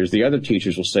teachers, the other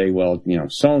teachers will say, well,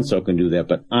 so-and-so can do that,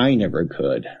 but I never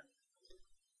could.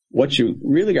 What you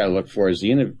really got to look for is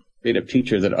the innovative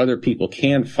teacher that other people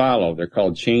can follow. They're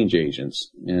called change agents.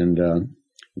 And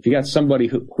If you got somebody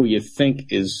who you think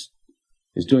is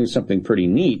doing something pretty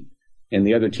neat, and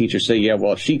the other teachers say, yeah,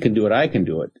 well, if she can do it, I can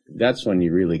do it. That's when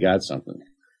you really got something.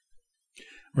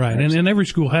 Right. And every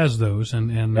school has those,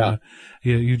 and yeah.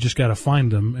 You just got to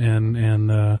find them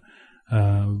and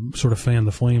sort of fan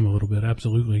the flame a little bit.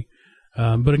 Absolutely.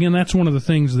 But again, that's one of the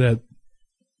things that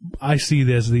I see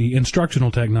as the instructional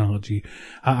technology.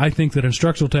 I think that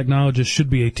instructional technologists should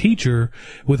be a teacher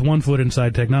with one foot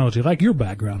inside technology, like your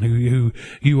background. Who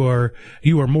you are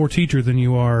more teacher than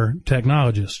you are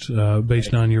technologist,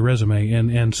 based on your resume,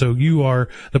 and so you are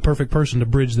the perfect person to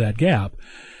bridge that gap.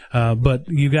 But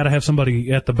you got to have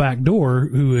somebody at the back door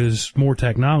who is more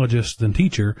technologist than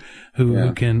teacher,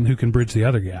 who can bridge the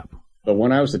other gap. But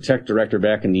when I was the tech director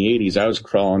back in the 80s, I was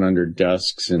crawling under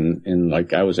desks and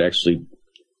like I was actually,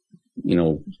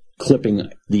 clipping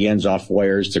the ends off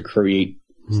wires to create,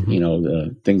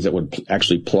 the things that would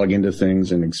actually plug into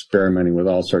things, and experimenting with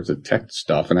all sorts of tech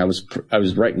stuff. And I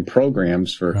was writing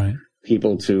programs for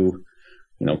people to,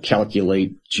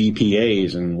 calculate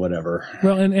GPAs and whatever.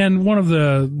 Well, and one of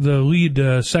the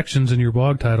lead sections in your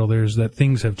blog title there is that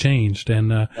things have changed,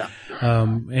 and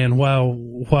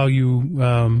while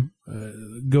you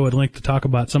go at length to talk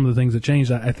about some of the things that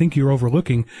changed, I think you're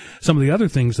overlooking some of the other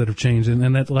things that have changed,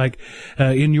 and that, like,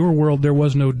 in your world, there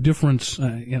was no difference.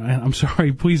 I'm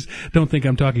sorry, please don't think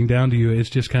I'm talking down to you. It's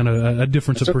just kind of a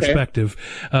difference of perspective.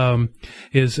 In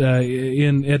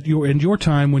your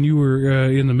time when you were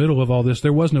in the middle of all this,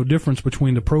 there was no difference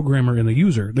between the programmer and the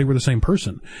user. They were the same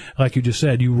person. Like you just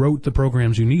said, you wrote the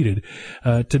programs you needed.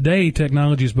 Today,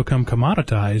 technology has become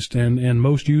commoditized, and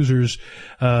most users,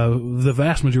 the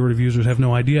vast majority of users have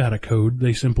no idea how to code.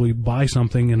 They simply buy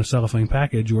something in a cellophane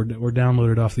package or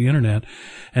download it off the internet,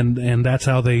 and that's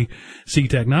how they see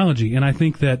technology. And I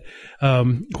think that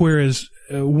whereas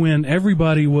when every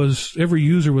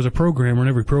user was a programmer and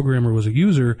every programmer was a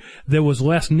user, there was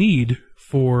less need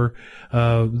for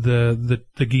the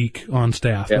geek on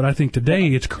staff. Yeah. But I think today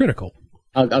it's critical.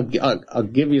 I'll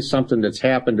give you something that's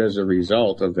happened as a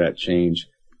result of that change.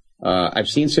 I've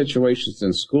seen situations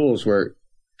in schools where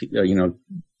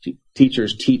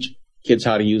teachers teach kids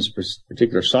how to use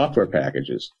particular software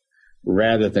packages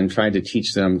rather than trying to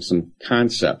teach them some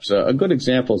concepts. A good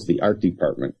example is the art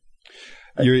department.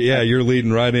 You're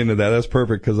leading right into that. That's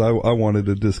perfect, because I wanted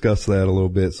to discuss that a little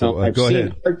bit. So I've go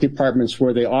ahead. seen art departments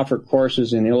where they offer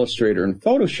courses in Illustrator and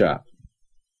Photoshop.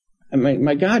 And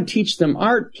my God, teach them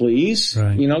art, please.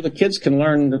 Right. The kids can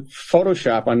learn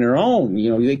Photoshop on their own.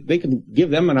 They can give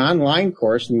them an online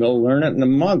course and they'll learn it in a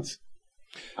month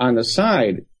on the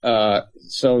side.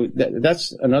 So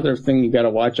that's another thing you got to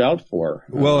watch out for.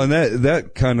 Well, and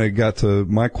that kind of got to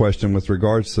my question with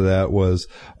regards to that was,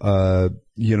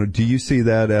 do you see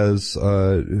that as,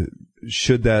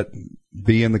 should that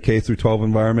be in the K through 12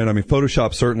 environment? I mean,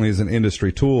 Photoshop certainly is an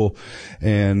industry tool,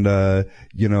 and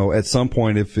at some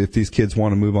point, if these kids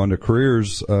want to move on to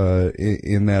careers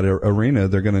in that arena,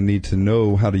 they're going to need to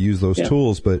know how to use those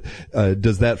tools. But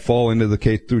does that fall into the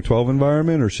K through 12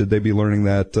 environment, or should they be learning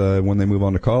that when they move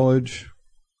on to college?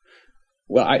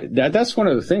 Well, that's one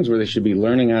of the things where they should be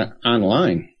learning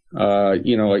online.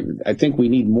 I think we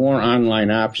need more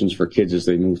online options for kids as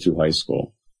they move through high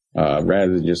school.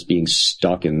 Rather than just being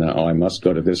stuck in I must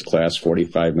go to this class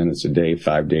 45 minutes a day,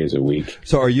 5 days a week.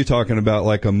 So are you talking about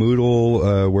like a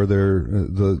Moodle, where they're,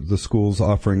 the school's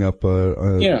offering up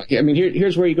Yeah. I mean,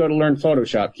 here's where you go to learn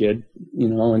Photoshop, kid,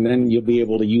 and then you'll be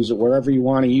able to use it wherever you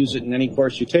want to use it in any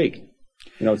course you take.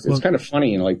 It's kind of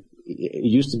funny, it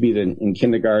used to be that in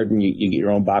kindergarten, you get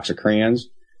your own box of crayons,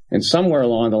 and somewhere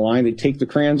along the line, they take the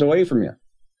crayons away from you.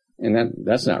 And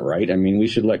that's not right. I mean, we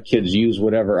should let kids use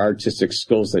whatever artistic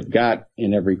skills they've got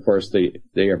in every course they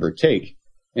ever take.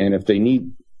 And if they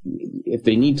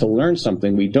need to learn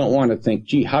something, we don't want to think,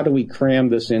 gee, how do we cram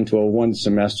this into a 1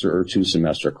 semester or 2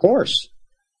 semester course?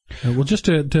 Well, just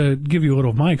to give you a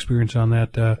little of my experience on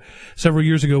that, several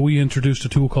years ago we introduced a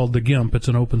tool called the GIMP. It's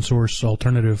an open source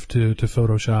alternative to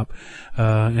Photoshop,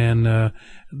 and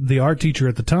the art teacher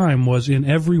at the time was in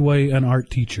every way an art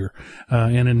teacher,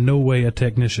 and in no way a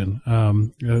technician.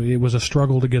 It was a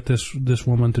struggle to get this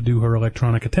woman to do her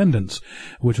electronic attendance,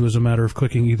 which was a matter of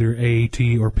clicking either A,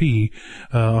 T, or P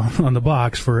on the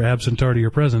box for absent, tardy,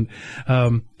 or present.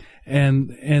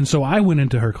 And so I went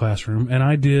into her classroom and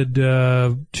I did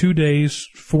 2 days,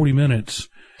 40 minutes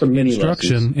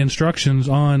instructions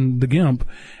on the GIMP,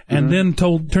 and then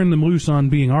turned them loose on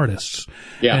being artists.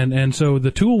 Yeah. And so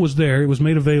the tool was there, it was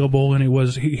made available, and it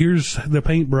was, here's the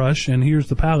paintbrush, and here's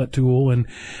the palette tool,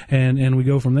 and we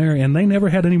go from there. And they never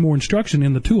had any more instruction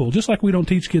in the tool, just like we don't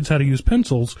teach kids how to use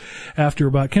pencils after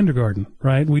about kindergarten,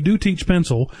 right? We do teach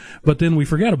pencil, but then we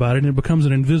forget about it, and it becomes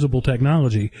an invisible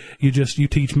technology. You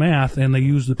teach math, and they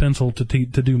use the pencil to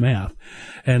do math.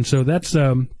 And so that's,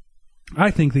 I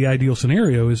think the ideal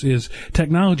scenario is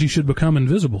technology should become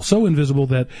invisible, so invisible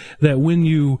that when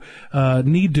you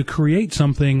need to create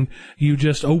something, you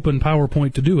just open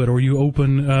PowerPoint to do it, or you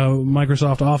open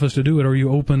Microsoft Office to do it, or you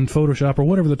open Photoshop, or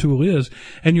whatever the tool is,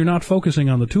 and you're not focusing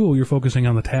on the tool, you're focusing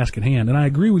on the task at hand. And I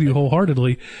agree with you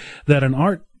wholeheartedly that an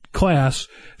art class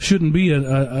shouldn't be an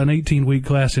 18-week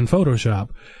class in Photoshop.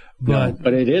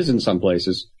 But it is in some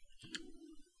places.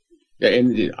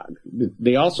 And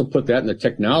they also put that in the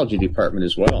technology department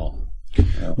as well.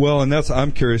 Well, and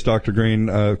I'm curious, Dr. Green,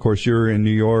 of course, you're in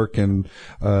New York and,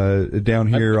 down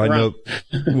here, I know,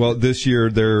 well, this year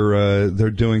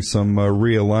they're doing some,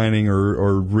 realigning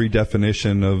or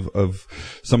redefinition of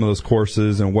some of those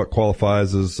courses and what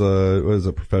qualifies as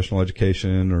a professional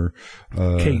education or,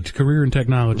 CATE, Career and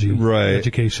Technology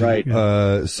Education. Right.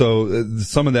 Yeah. So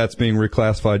some of that's being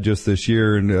reclassified just this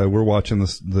year, and, we're watching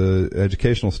the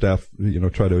educational staff,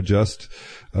 try to adjust,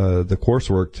 the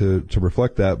coursework to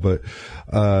reflect that. But,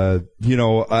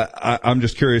 I'm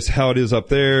just curious how it is up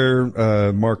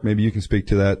there. Mark, maybe you can speak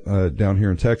to that, down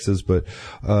here in Texas. But,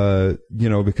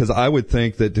 because I would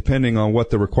think that depending on what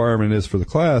the requirement is for the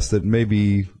class, that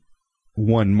maybe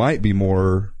one might be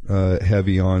more,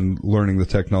 heavy on learning the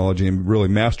technology and really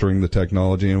mastering the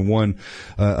technology, and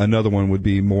another one would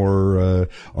be more,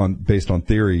 based on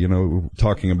theory,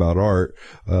 talking about art.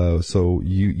 So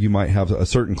you might have a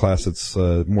certain class that's,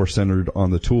 more centered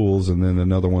on the tools, and then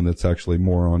another one that's actually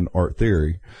more on art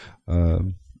theory.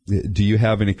 Do you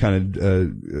have any kind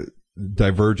of,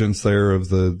 divergence there of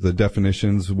the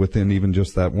definitions within even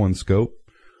just that one scope?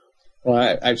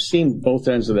 Well, I've seen both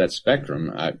ends of that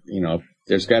spectrum.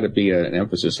 There's got to be an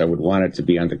emphasis. I would want it to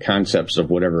be on the concepts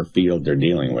of whatever field they're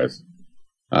dealing with.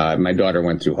 My daughter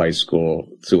went through high school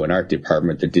through an art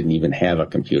department that didn't even have a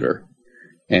computer.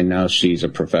 And now she's a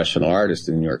professional artist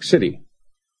in New York City.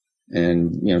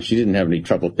 And, she didn't have any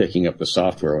trouble picking up the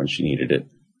software when she needed it.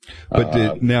 But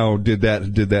did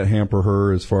that hamper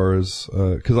her as far as,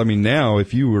 cause now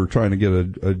if you were trying to get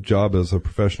a job as a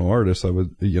professional artist, I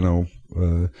would,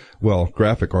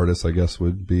 graphic artist, I guess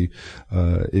would be,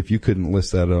 if you couldn't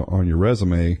list that on your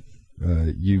resume,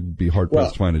 you'd be hard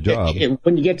pressed to find a job.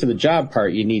 When you get to the job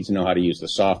part, you need to know how to use the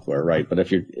software, right? But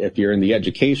if you're in the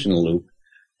educational loop,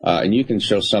 and you can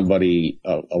show somebody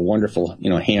a wonderful,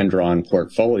 hand-drawn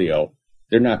portfolio,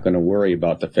 they're not going to worry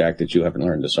about the fact that you haven't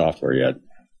learned the software yet.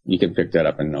 You can pick that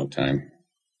up in no time.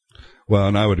 Well,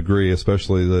 and I would agree,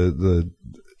 especially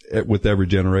with every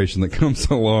generation that comes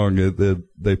along,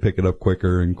 they pick it up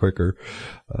quicker and quicker.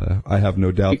 I have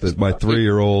no doubt that my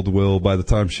 3-year-old will, by the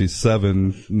time she's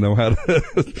 7, know how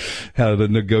to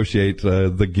negotiate,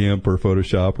 the GIMP or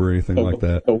Photoshop or anything like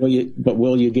that. But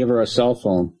will you give her a cell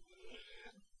phone?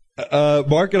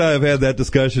 Mark and I have had that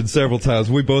discussion several times.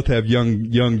 We both have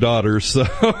young daughters, so.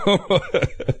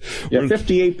 Yeah,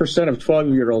 58% of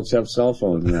 12-year-olds have cell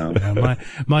phones now. Yeah,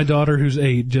 my daughter, who's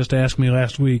 8, just asked me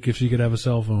last week if she could have a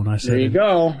cell phone. I said, there you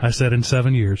go. I said, in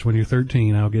 7 years, when you're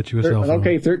 13, I'll get you a cell phone.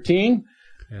 Okay, 13?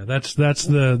 Yeah, that's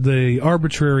the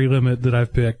arbitrary limit that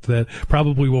I've picked that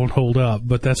probably won't hold up,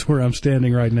 but that's where I'm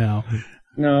standing right now.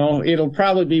 No, it'll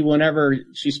probably be whenever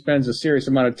she spends a serious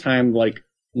amount of time,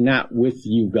 not with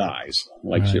you guys,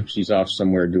 if she's off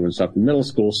somewhere doing something. Middle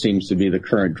school seems to be the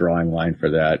current drawing line for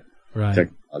that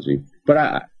technology.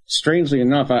 But strangely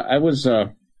enough, I was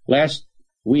last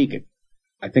week,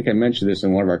 I think I mentioned this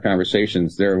in one of our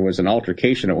conversations, there was an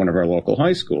altercation at one of our local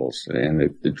high schools, and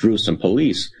it drew some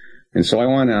police. And so I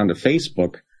went onto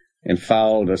Facebook and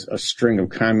followed a string of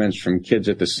comments from kids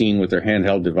at the scene with their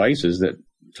handheld devices that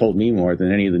told me more than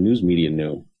any of the news media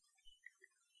knew.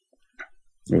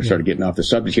 We started getting off the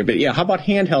subject here, but how about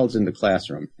handhelds in the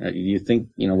classroom? Do you think,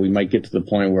 we might get to the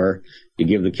point where you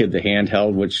give the kid the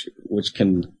handheld, which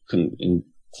can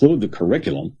include the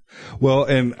curriculum? Well,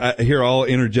 and here I'll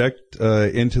interject,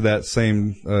 into that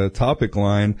same, topic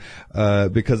line,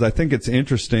 because I think it's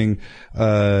interesting,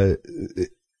 the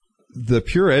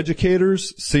pure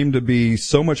educators seem to be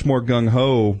so much more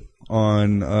gung-ho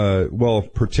on,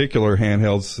 particular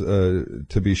handhelds,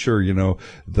 to be sure,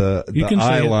 the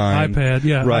iLine, iPad,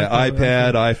 yeah. Right,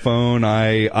 iPad, iPhone,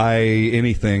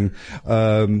 anything.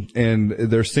 And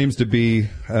there seems to be,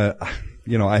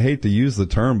 I hate to use the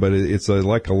term, but it's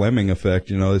like a lemming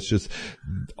effect. It's just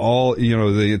all,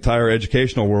 the entire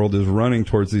educational world is running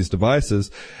towards these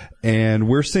devices. And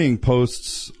we're seeing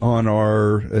posts on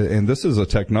and this is a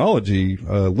technology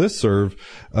listserv,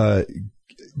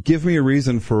 give me a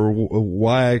reason for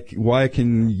why I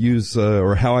can use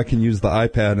or how I can use the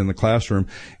iPad in the classroom.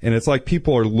 And it's like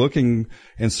people are looking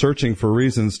and searching for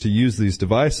reasons to use these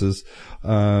devices.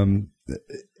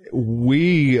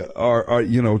 We are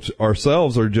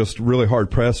ourselves are just really hard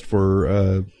pressed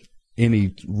for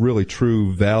any really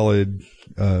true valid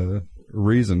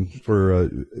reason for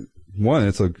one.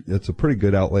 It's a pretty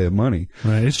good outlay of money.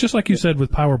 Right. It's just like you said with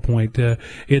PowerPoint.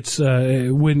 It's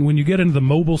when you get into the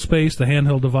mobile space, the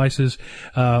handheld devices,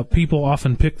 people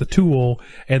often pick the tool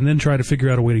and then try to figure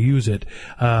out a way to use it.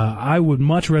 I would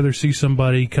much rather see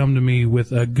somebody come to me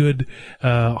with a good,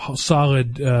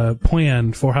 solid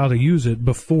plan for how to use it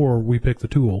before we pick the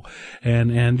tool.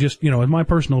 And just in my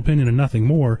personal opinion and nothing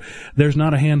more, there's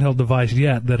not a handheld device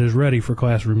yet that is ready for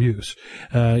classroom use.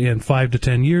 In 5 to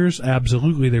 10 years,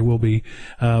 absolutely there will be,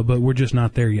 but we're just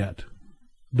not there yet.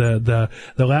 The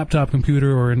laptop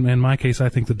computer, or in my case, I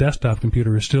think the desktop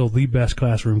computer is still the best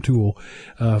classroom tool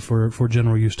for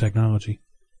general use technology.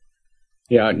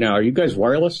 Yeah. Now, are you guys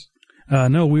wireless?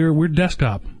 No, we're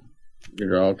desktop.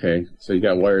 Okay. So you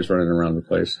got wires running around the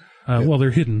place. Well, they're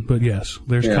hidden, but yes,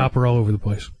 there's copper all over the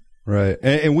place. Right.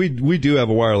 And we do have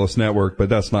a wireless network, but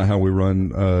that's not how we run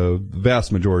the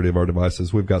vast majority of our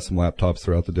devices. We've got some laptops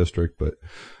throughout the district, but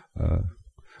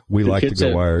we like to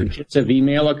go wired. Do kids have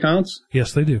email accounts?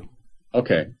 Yes, they do.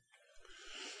 Okay.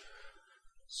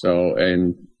 So,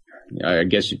 and I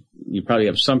guess you probably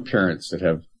have some parents that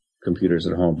have computers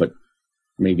at home, but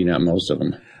maybe not most of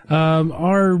them.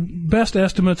 Our best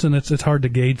estimates, and it's hard to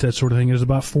gauge that sort of thing, is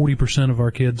about 40% of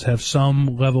our kids have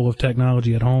some level of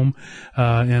technology at home,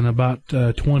 and about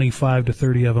 25 to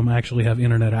 30 of them actually have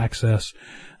internet access.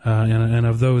 And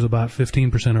of those, about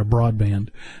 15% are broadband.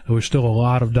 There's still a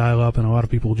lot of dial-up, and a lot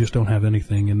of people just don't have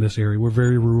anything in this area. We're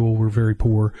very rural. We're very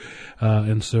poor.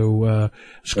 And so,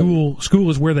 school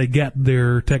is where they get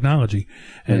their technology.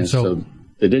 And so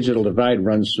the digital divide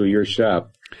runs through your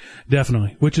shop.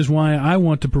 Definitely, which is why I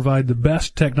want to provide the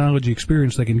best technology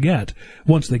experience they can get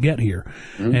once they get here.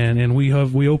 Mm-hmm.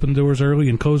 And we open doors early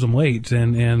and close them late,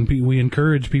 and we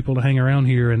encourage people to hang around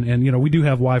here. And we do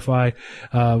have Wi-Fi.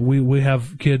 We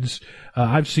have kids.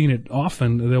 I've seen it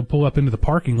often. They'll pull up into the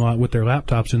parking lot with their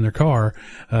laptops in their car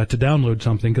to download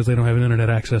something because they don't have internet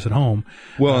access at home.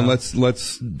 Well, and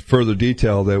let's further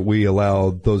detail that we allow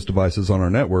those devices on our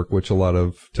network, which a lot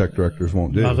of tech directors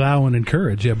won't do. Allow and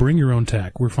encourage. Yeah, bring your own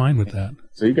tech. We're fine with that.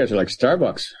 So you guys are like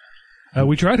Starbucks.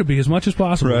 We try to be as much as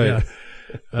possible. Right.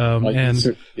 Yeah. And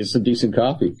it's a decent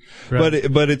coffee. Right.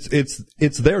 But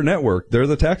it's their network. They're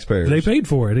the taxpayers. They paid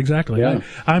for it, exactly. Yeah.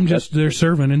 I'm just their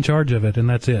servant in charge of it, and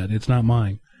that's it. It's not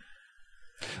mine.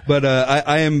 But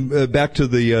I am back to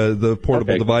the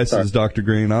portable devices, Sorry. Dr.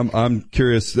 Green. I'm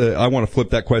curious. I want to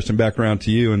flip that question back around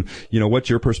to you, and what's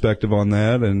your perspective on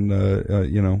that? And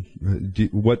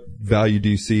what value do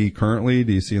you see currently?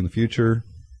 Do you see in the future?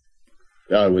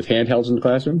 With handhelds in the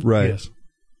classroom? Right. Yes.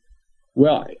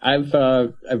 Well, I've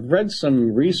read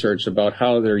some research about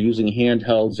how they're using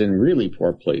handhelds in really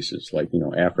poor places, like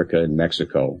Africa and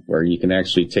Mexico, where you can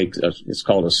actually take it's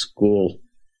called a school,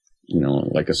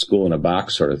 like a school in a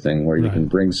box sort of thing, where you can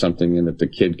bring something in that the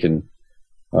kid can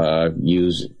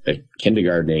use at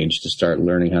kindergarten age to start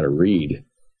learning how to read.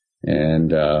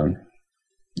 And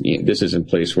this is in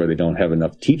place where they don't have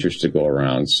enough teachers to go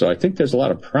around. So I think there's a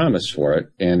lot of promise for it,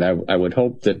 and I would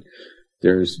hope that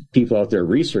there's people out there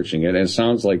researching it. And it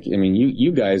sounds like,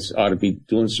 you guys ought to be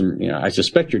doing some, I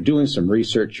suspect you're doing some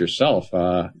research yourself.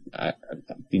 It'd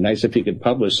be nice if you could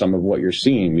publish some of what you're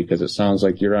seeing, because it sounds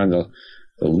like you're on the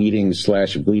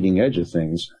leading/bleeding edge of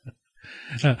things.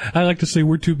 I like to say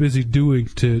we're too busy doing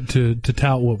to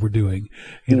tout what we're doing.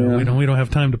 We don't have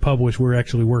time to publish. We're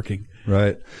actually working.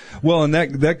 Right. Well, and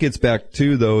that gets back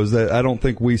to, though, is that I don't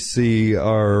think we see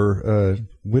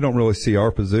we don't really see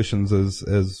our positions as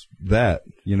that.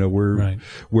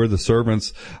 We're the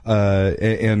servants,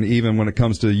 and even when it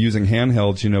comes to using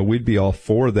handhelds, we'd be all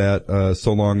for that,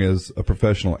 so long as a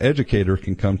professional educator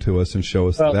can come to us and show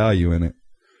us the value in it.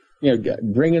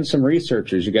 Bring in some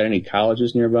researchers. You got any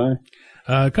colleges nearby?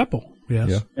 A couple.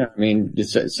 Yes. Yeah.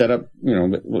 Just set up,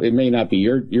 it may not be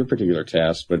your particular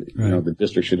task, but, the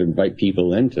district should invite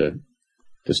people in to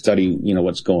study,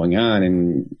 what's going on.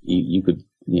 And you could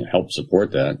help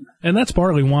support that. And that's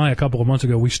partly why a couple of months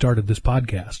ago we started this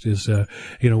podcast is,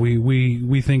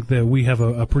 we think that we have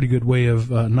a pretty good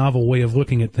novel way of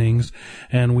looking at things,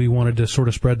 and we wanted to sort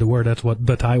of spread the word. That's what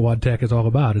the Tightwad Tech is all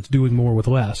about. It's doing more with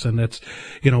less. And that's,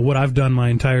 what I've done my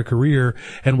entire career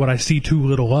and what I see too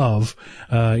little of,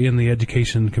 in the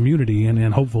education community.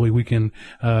 And hopefully we can,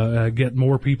 get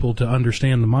more people to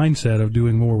understand the mindset of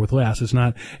doing more with less. It's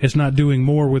not doing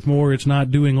more with more. It's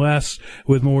not doing less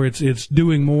with more. It's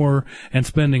doing more and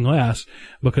spending less,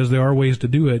 because there are ways to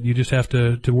do it. You just have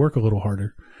to work a little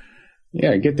harder.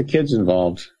 Yeah, get the kids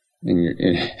involved. Back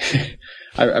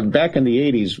in the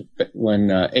 80s, when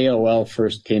AOL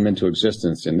first came into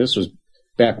existence, and this was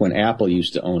back when Apple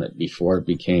used to own it before it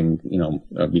became,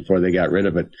 before they got rid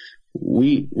of it,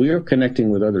 we were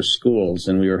connecting with other schools,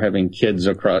 and we were having kids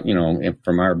across,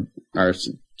 from our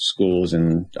schools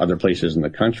and other places in the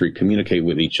country communicate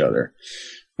with each other.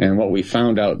 And what we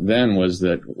found out then was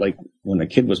that, like, when a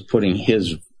kid was putting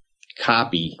his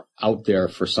copy out there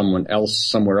for someone else,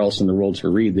 somewhere else in the world to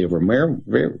read, they were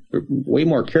way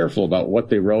more careful about what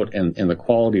they wrote and the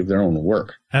quality of their own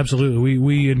work. Absolutely.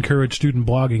 We encourage student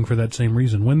blogging for that same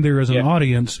reason. When there is an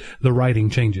audience, the writing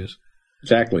changes.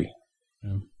 Exactly.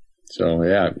 Yeah. So,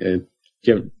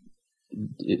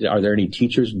 are there any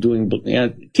teachers doing?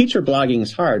 Teacher blogging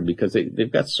is hard because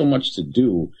they've got so much to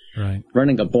do. Right.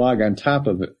 Running a blog on top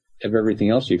of everything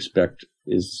else you expect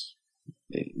is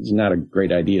not a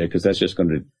great idea, because that's just going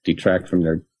to detract from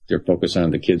their focus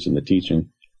on the kids and the teaching.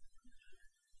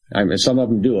 I mean, some of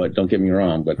them do it. Don't get me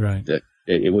wrong, but right.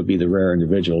 It would be the rare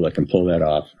individual that can pull that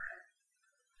off.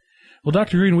 Well,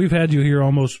 Dr. Green, we've had you here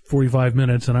almost 45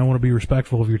 minutes, and I want to be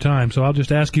respectful of your time. So I'll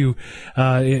just ask you,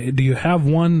 do you have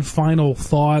one final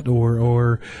thought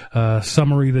or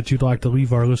summary that you'd like to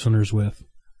leave our listeners with?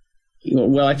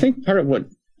 Well, I think part of what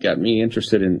got me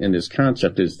interested in this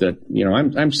concept is that,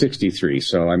 I'm 63.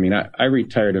 So, I mean, I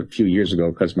retired a few years ago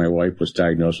because my wife was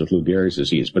diagnosed with Lou Gehrig's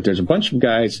disease. But there's a bunch of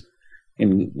guys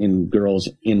and girls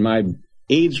in my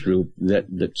age group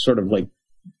that sort of like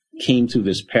came through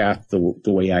this path the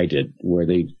way I did, where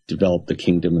they developed the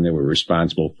kingdom and they were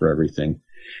responsible for everything.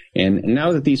 And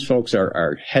now that these folks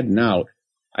are heading out,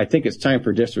 I think it's time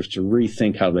for districts to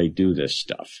rethink how they do this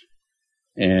stuff.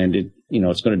 And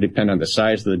it's going to depend on the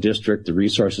size of the district, the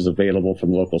resources available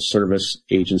from local service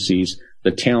agencies,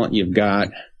 the talent you've got.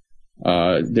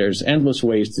 There's endless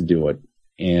ways to do it.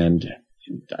 And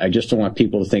I just don't want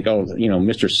people to think,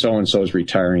 Mr. So-and-so is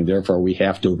retiring, therefore we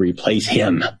have to replace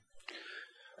him.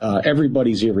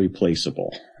 Everybody's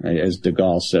irreplaceable. As de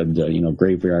Gaulle said,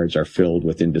 graveyards are filled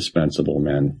with indispensable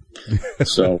men.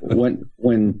 So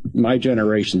when my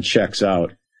generation checks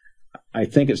out, I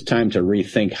think it's time to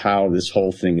rethink how this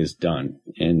whole thing is done.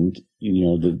 And,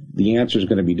 the answer is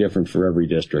going to be different for every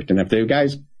district. And if they've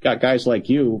got guys like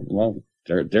you, well,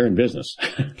 they're in business.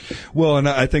 Well, and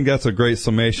I think that's a great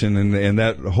summation, and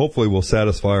that hopefully will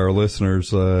satisfy our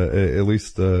listeners, at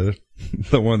least, the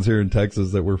ones here in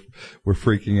Texas that we're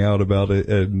freaking out about it.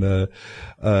 And,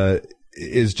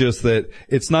 is just that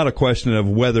it's not a question of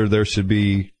whether there should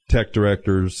be tech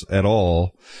directors at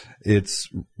all. It's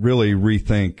really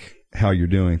rethink how you're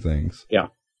doing things. Yeah.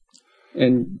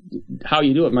 And how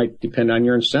you do it might depend on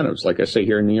your incentives. Like I say,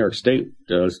 here in New York State,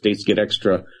 states get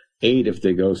extra aid if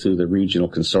they go through the regional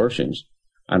consortiums.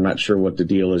 I'm not sure what the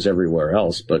deal is everywhere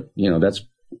else, but, that's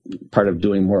part of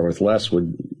doing more with less,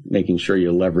 with making sure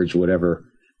you leverage whatever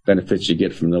benefits you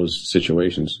get from those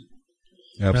situations.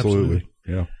 Absolutely.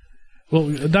 Yeah. Well,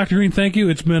 Dr. Green, thank you.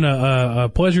 It's been a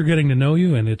pleasure getting to know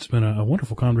you, and it's been a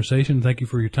wonderful conversation. Thank you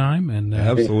for your time. And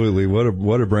absolutely, what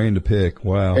a brain to pick!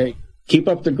 Wow. Hey, keep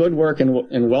up the good work,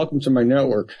 and welcome to my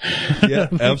network. Yeah,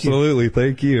 absolutely.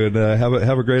 Thank you, and have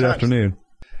a great afternoon.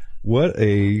 What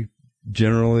a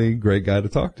generally great guy to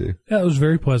talk to. Yeah, it was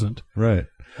very pleasant. Right.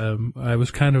 I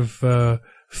was kind of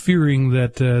fearing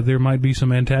that there might be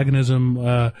some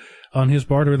antagonism on his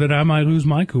part, or that I might lose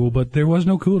my cool, but there was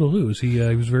no cool to lose. He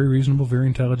was very reasonable, very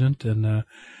intelligent, and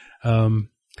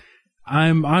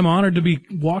I'm honored to be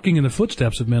walking in the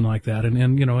footsteps of men like that.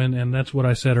 And that's what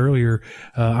I said earlier.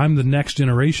 I'm the next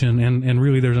generation, and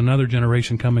really there's another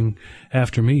generation coming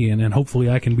after me, and hopefully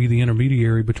I can be the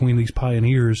intermediary between these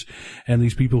pioneers and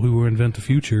these people who will invent the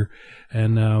future.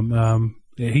 And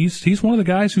he's one of the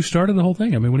guys who started the whole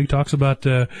thing. I mean, when he talks about,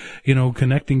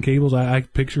 connecting cables, I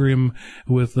picture him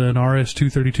with an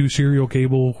RS-232 serial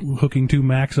cable hooking two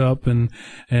Macs up and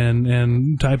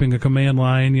typing a command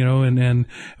line, and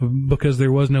because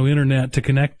there was no internet to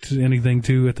connect anything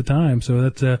to at the time. So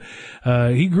that's,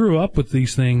 he grew up with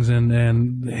these things,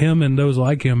 and him and those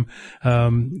like him,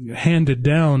 handed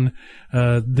down,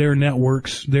 their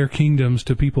networks, their kingdoms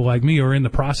to people like me, or in the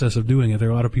process of doing it. There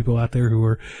are a lot of people out there who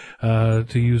are,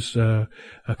 to use a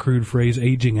crude phrase,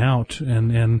 aging out,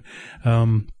 and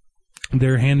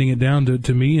they're handing it down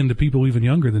to me and to people even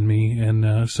younger than me.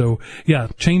 And so, yeah,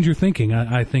 change your thinking.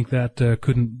 I think that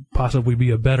couldn't possibly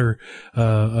be a better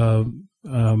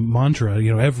mantra.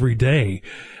 Every day,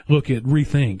 look at,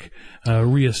 rethink,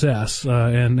 reassess,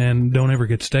 and don't ever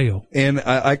get stale. And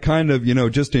I kind of,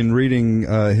 just in reading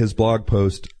his blog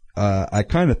post, I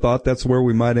kind of thought that's where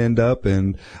we might end up,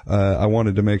 and I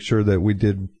wanted to make sure that we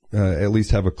did at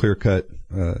least have a clear-cut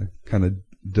kind of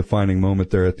defining moment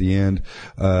there at the end.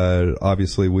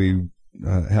 Obviously, we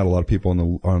had a lot of people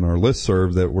on our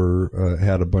listserv that were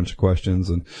had a bunch of questions,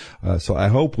 and so I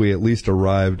hope we at least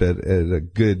arrived at a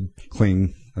good,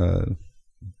 clean kind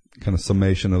of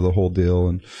summation of the whole deal,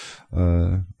 and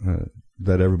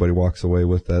that everybody walks away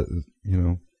with that,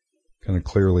 kind of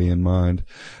clearly in mind.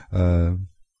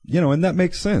 And that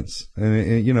makes sense.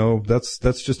 And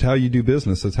that's just how you do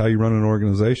business. That's how you run an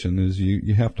organization, is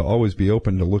you have to always be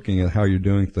open to looking at how you're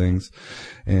doing things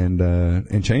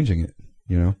and changing it,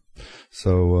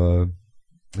 So,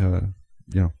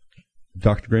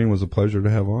 Dr. Green was a pleasure to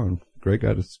have on. Great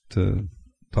guy to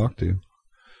talk to.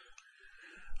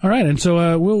 All right, and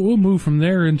so we'll move from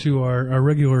there into our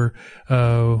regular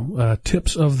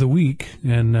tips of the week,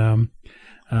 and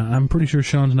I'm pretty sure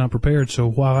Sean's not prepared, so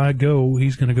while I go,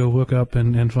 he's going to go look up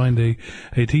and find a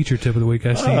teacher tip of the week.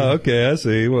 I see. Oh, okay, I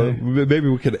see. Well, maybe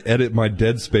we could edit my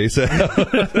dead space out.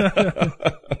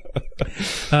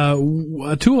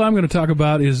 A tool I'm going to talk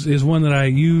about is one that I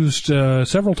used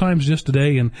several times just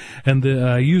today, and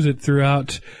I use it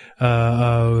throughout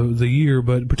the year,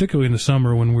 but particularly in the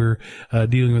summer when we're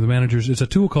dealing with the managers. It's a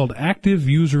tool called Active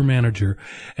User Manager,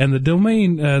 and the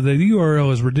domain, the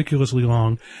URL is ridiculously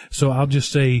long, so I'll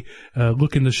just say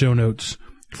look in the show notes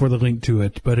for the link to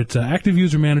it. But it's Active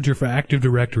User Manager for Active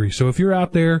Directory. So if you're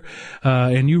out there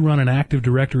and you run an Active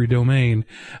Directory domain,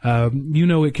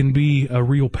 it can be a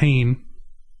real pain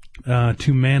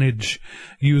to manage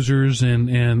users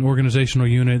and organizational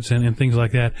units and things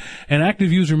like that. And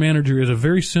Active User Manager is a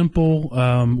very simple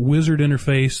wizard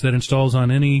interface that installs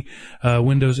on any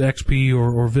Windows XP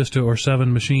or Vista or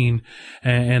 7 machine,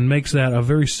 and makes that a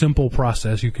very simple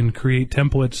process. You can create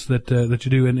templates that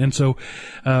you do, and so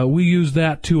we use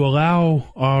that to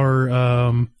allow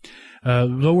our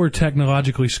lower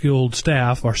technologically skilled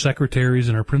staff, our secretaries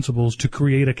and our principals, to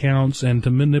create accounts and to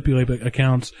manipulate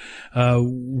accounts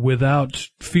without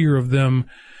fear of them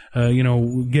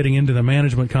getting into the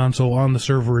management console on the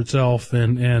server itself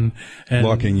and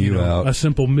locking you out. A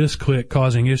simple misclick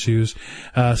causing issues.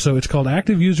 So it's called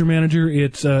Active User Manager.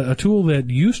 It's a tool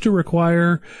that used to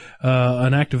require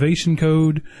an activation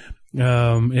code.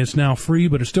 It's now free,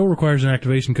 but it still requires an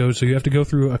activation code, so you have to go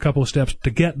through a couple of steps to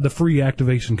get the free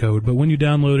activation code. But when you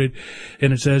download it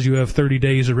and it says you have 30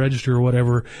 days to register or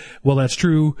whatever, well, that's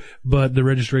true, but the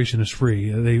registration is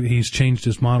free. He's changed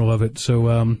his model of it.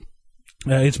 So,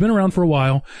 it's been around for a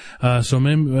while, so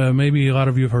maybe a lot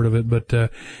of you have heard of it, but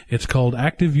it's called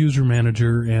Active User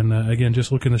Manager, and again,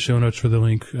 just look in the show notes for the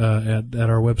link at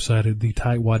our website at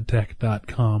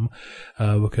thetightwadtech.com,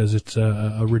 because it's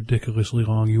a ridiculously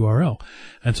long URL.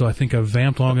 And so I think I've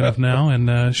vamped long enough now,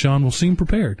 and Sean will seem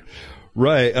prepared.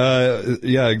 Right.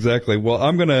 Yeah, exactly. Well,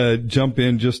 I'm going to jump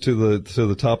in just to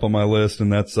the top of my list,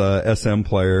 and that's SM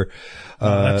Player.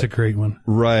 That's a great one.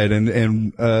 Right.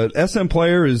 And SM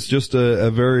Player is just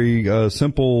a very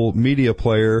simple media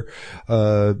player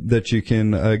that you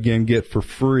can again get for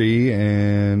free,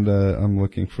 and I'm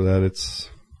looking for that. It's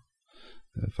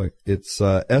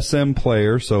SM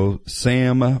Player, so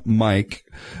Sam Mike,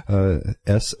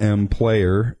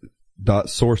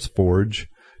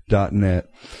 smplayer.sourceforge.net.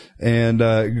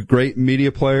 And great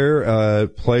media player,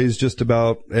 plays just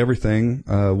about everything.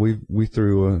 We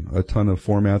threw a ton of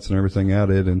formats and everything at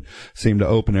it and seemed to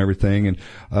open everything. And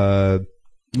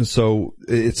so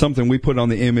it's something we put on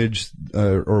the image,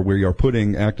 or we are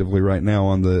putting actively right now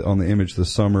on the image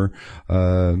this summer.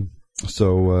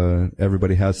 So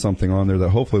everybody has something on there that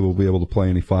hopefully will be able to play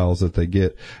any files that they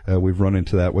get. We've run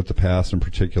into that with the past, and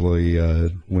particularly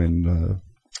when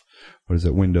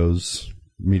Windows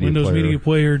media Windows player. Media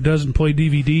Player doesn't play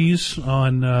DVDs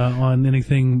on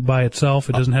anything by itself.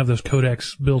 It doesn't have those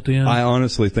codecs built in. I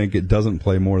honestly think it doesn't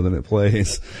play more than it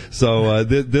plays. So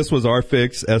this was our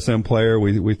fix, SM Player.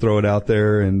 We throw it out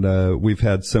there, and we've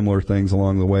had similar things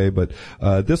along the way. But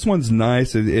this one's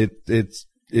nice.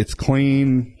 It's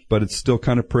clean, but it's still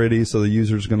kind of pretty, so the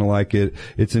user's going to like it.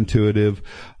 It's intuitive,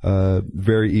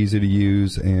 very easy to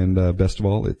use, and best of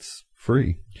all, it's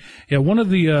free. Yeah, one of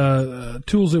the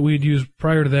tools that we'd used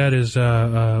prior to that is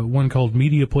one called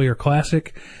Media Player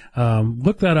Classic.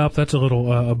 Look that up. That's a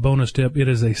little a bonus tip. It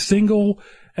is a single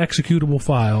executable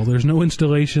file. There's no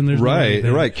installation. There's no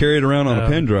anything. Right. Carry it around on a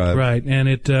pen drive. Right, and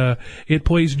it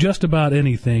plays just about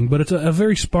anything, but it's a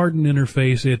very Spartan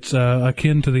interface. It's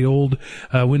akin to the old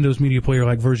Windows Media Player,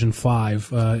 like version 5,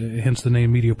 hence the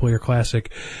name Media Player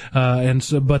Classic.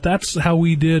 But that's how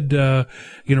we did.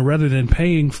 Rather than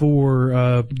paying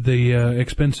for the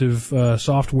expensive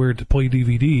software to play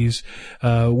DVDs,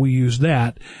 we use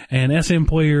that. And SM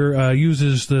Player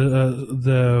uses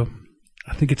the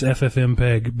I think it's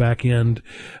FFmpeg backend.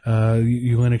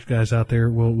 You Linux guys out there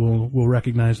will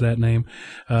recognize that name.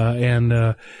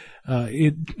 It'll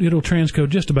transcode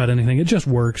just about anything. It just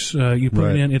works. You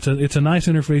put it in. It's a nice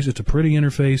interface. It's a pretty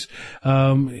interface.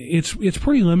 It's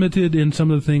pretty limited in some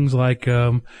of the things like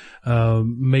making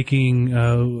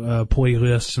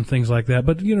playlists and things like that.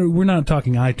 But we're not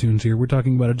talking iTunes here. We're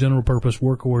talking about a general purpose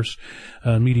workhorse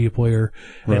media player,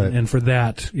 and for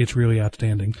that, it's really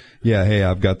outstanding. Yeah. Hey,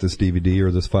 I've got this DVD or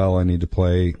this file I need to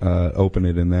play. Open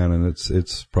it in that, and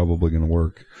it's probably going to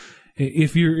work.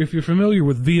 If you're familiar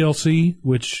with VLC,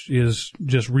 which is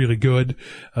just really good,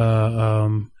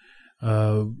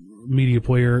 media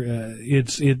player,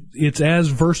 it's as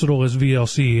versatile as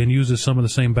VLC and uses some of the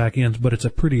same backends, but it's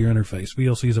a prettier interface.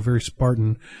 VLC is a very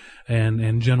Spartan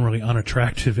and generally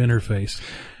unattractive interface.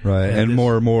 Right, and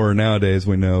more and more nowadays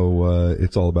we know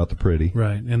it's all about the pretty.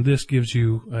 Right, and this gives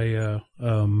you a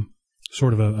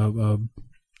sort of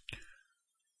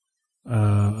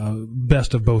a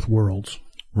best of both worlds.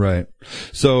 Right.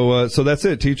 So that's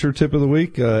it. Teacher tip of the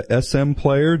week,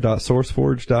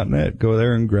 smplayer.sourceforge.net. Go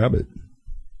there and grab it.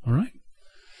 All right.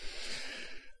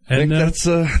 I think that's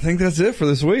it for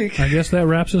this week. I guess that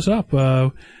wraps us up.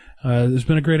 It's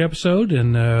been a great episode,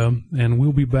 and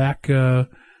we'll be back, in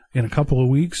a couple of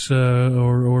weeks,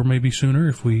 or maybe sooner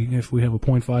if we have a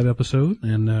 0.5 episode.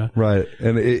 And, right.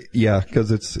 And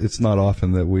cause it's not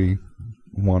often that we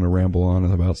want to ramble on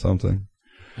about something.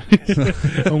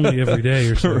 Only every day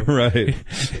or so. Right.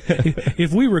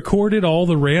 If we recorded all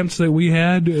the rants that we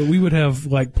had, we would have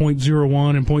like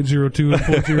 0.01 and 0.02 and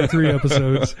 0.03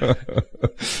 episodes.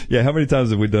 Yeah, how many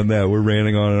times have we done that? We're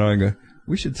ranting on and on and go,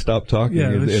 we should stop talking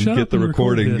and get the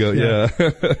recording go. Yeah.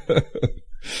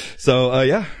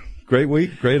 So, great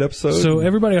week, great episode. So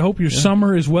everybody, I hope your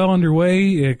summer is well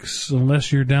underway,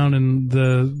 unless you're down in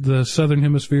the southern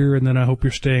hemisphere, and then I hope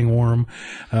you're staying warm.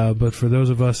 But for those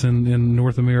of us in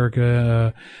North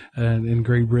America, and in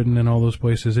Great Britain and all those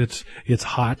places, it's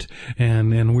hot,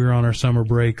 and we're on our summer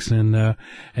breaks, and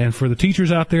for the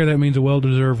teachers out there, that means a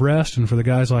well-deserved rest, and for the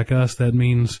guys like us, that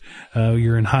means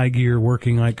you're in high gear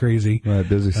working like crazy. Right,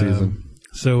 busy season.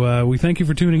 So we thank you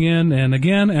for tuning in, and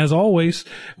again, as always,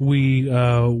 we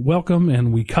welcome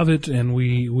and we covet and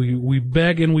we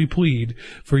beg and we plead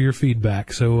for your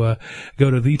feedback. So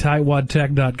go to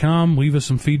thetightwadtech.com, leave us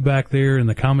some feedback there in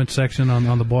the comments section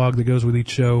on the blog that goes with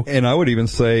each show. And I would even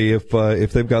say if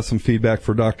they've got some feedback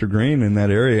for Dr. Green in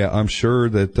that area, I'm sure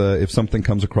that if something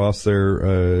comes across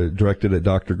there directed at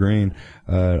Dr. Green,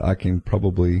 I can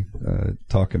probably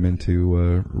talk him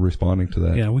into responding to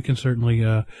that. Yeah, we can certainly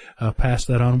pass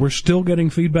that on. We're still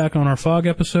getting feedback on our fog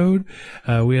episode.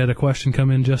 We had a question come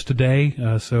in just today,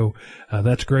 so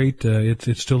that's great.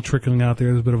 It's still trickling out there.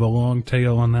 There's a bit of a long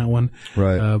tail on that one.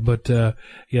 Right. But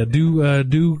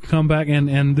do come back,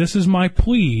 and this is my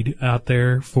plead out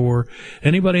there for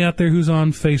anybody out there who's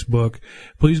on Facebook.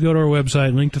 Please go to our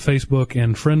website, link to Facebook,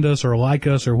 and friend us or like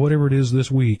us or whatever it is this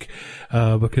week,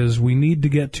 because we need to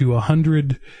get to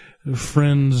 100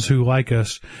 friends who like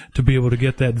us to be able to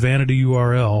get that vanity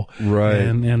URL. Right.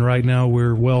 And right now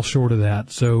we're well short of that.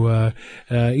 So,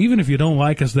 even if you don't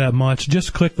like us that much,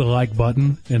 just click the like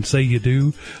button and say you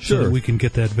do. Sure. So that we can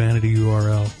get that vanity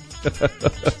URL.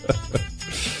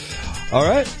 All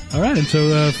right. And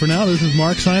so, for now, this is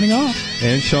Mark signing off.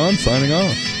 And Sean signing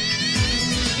off.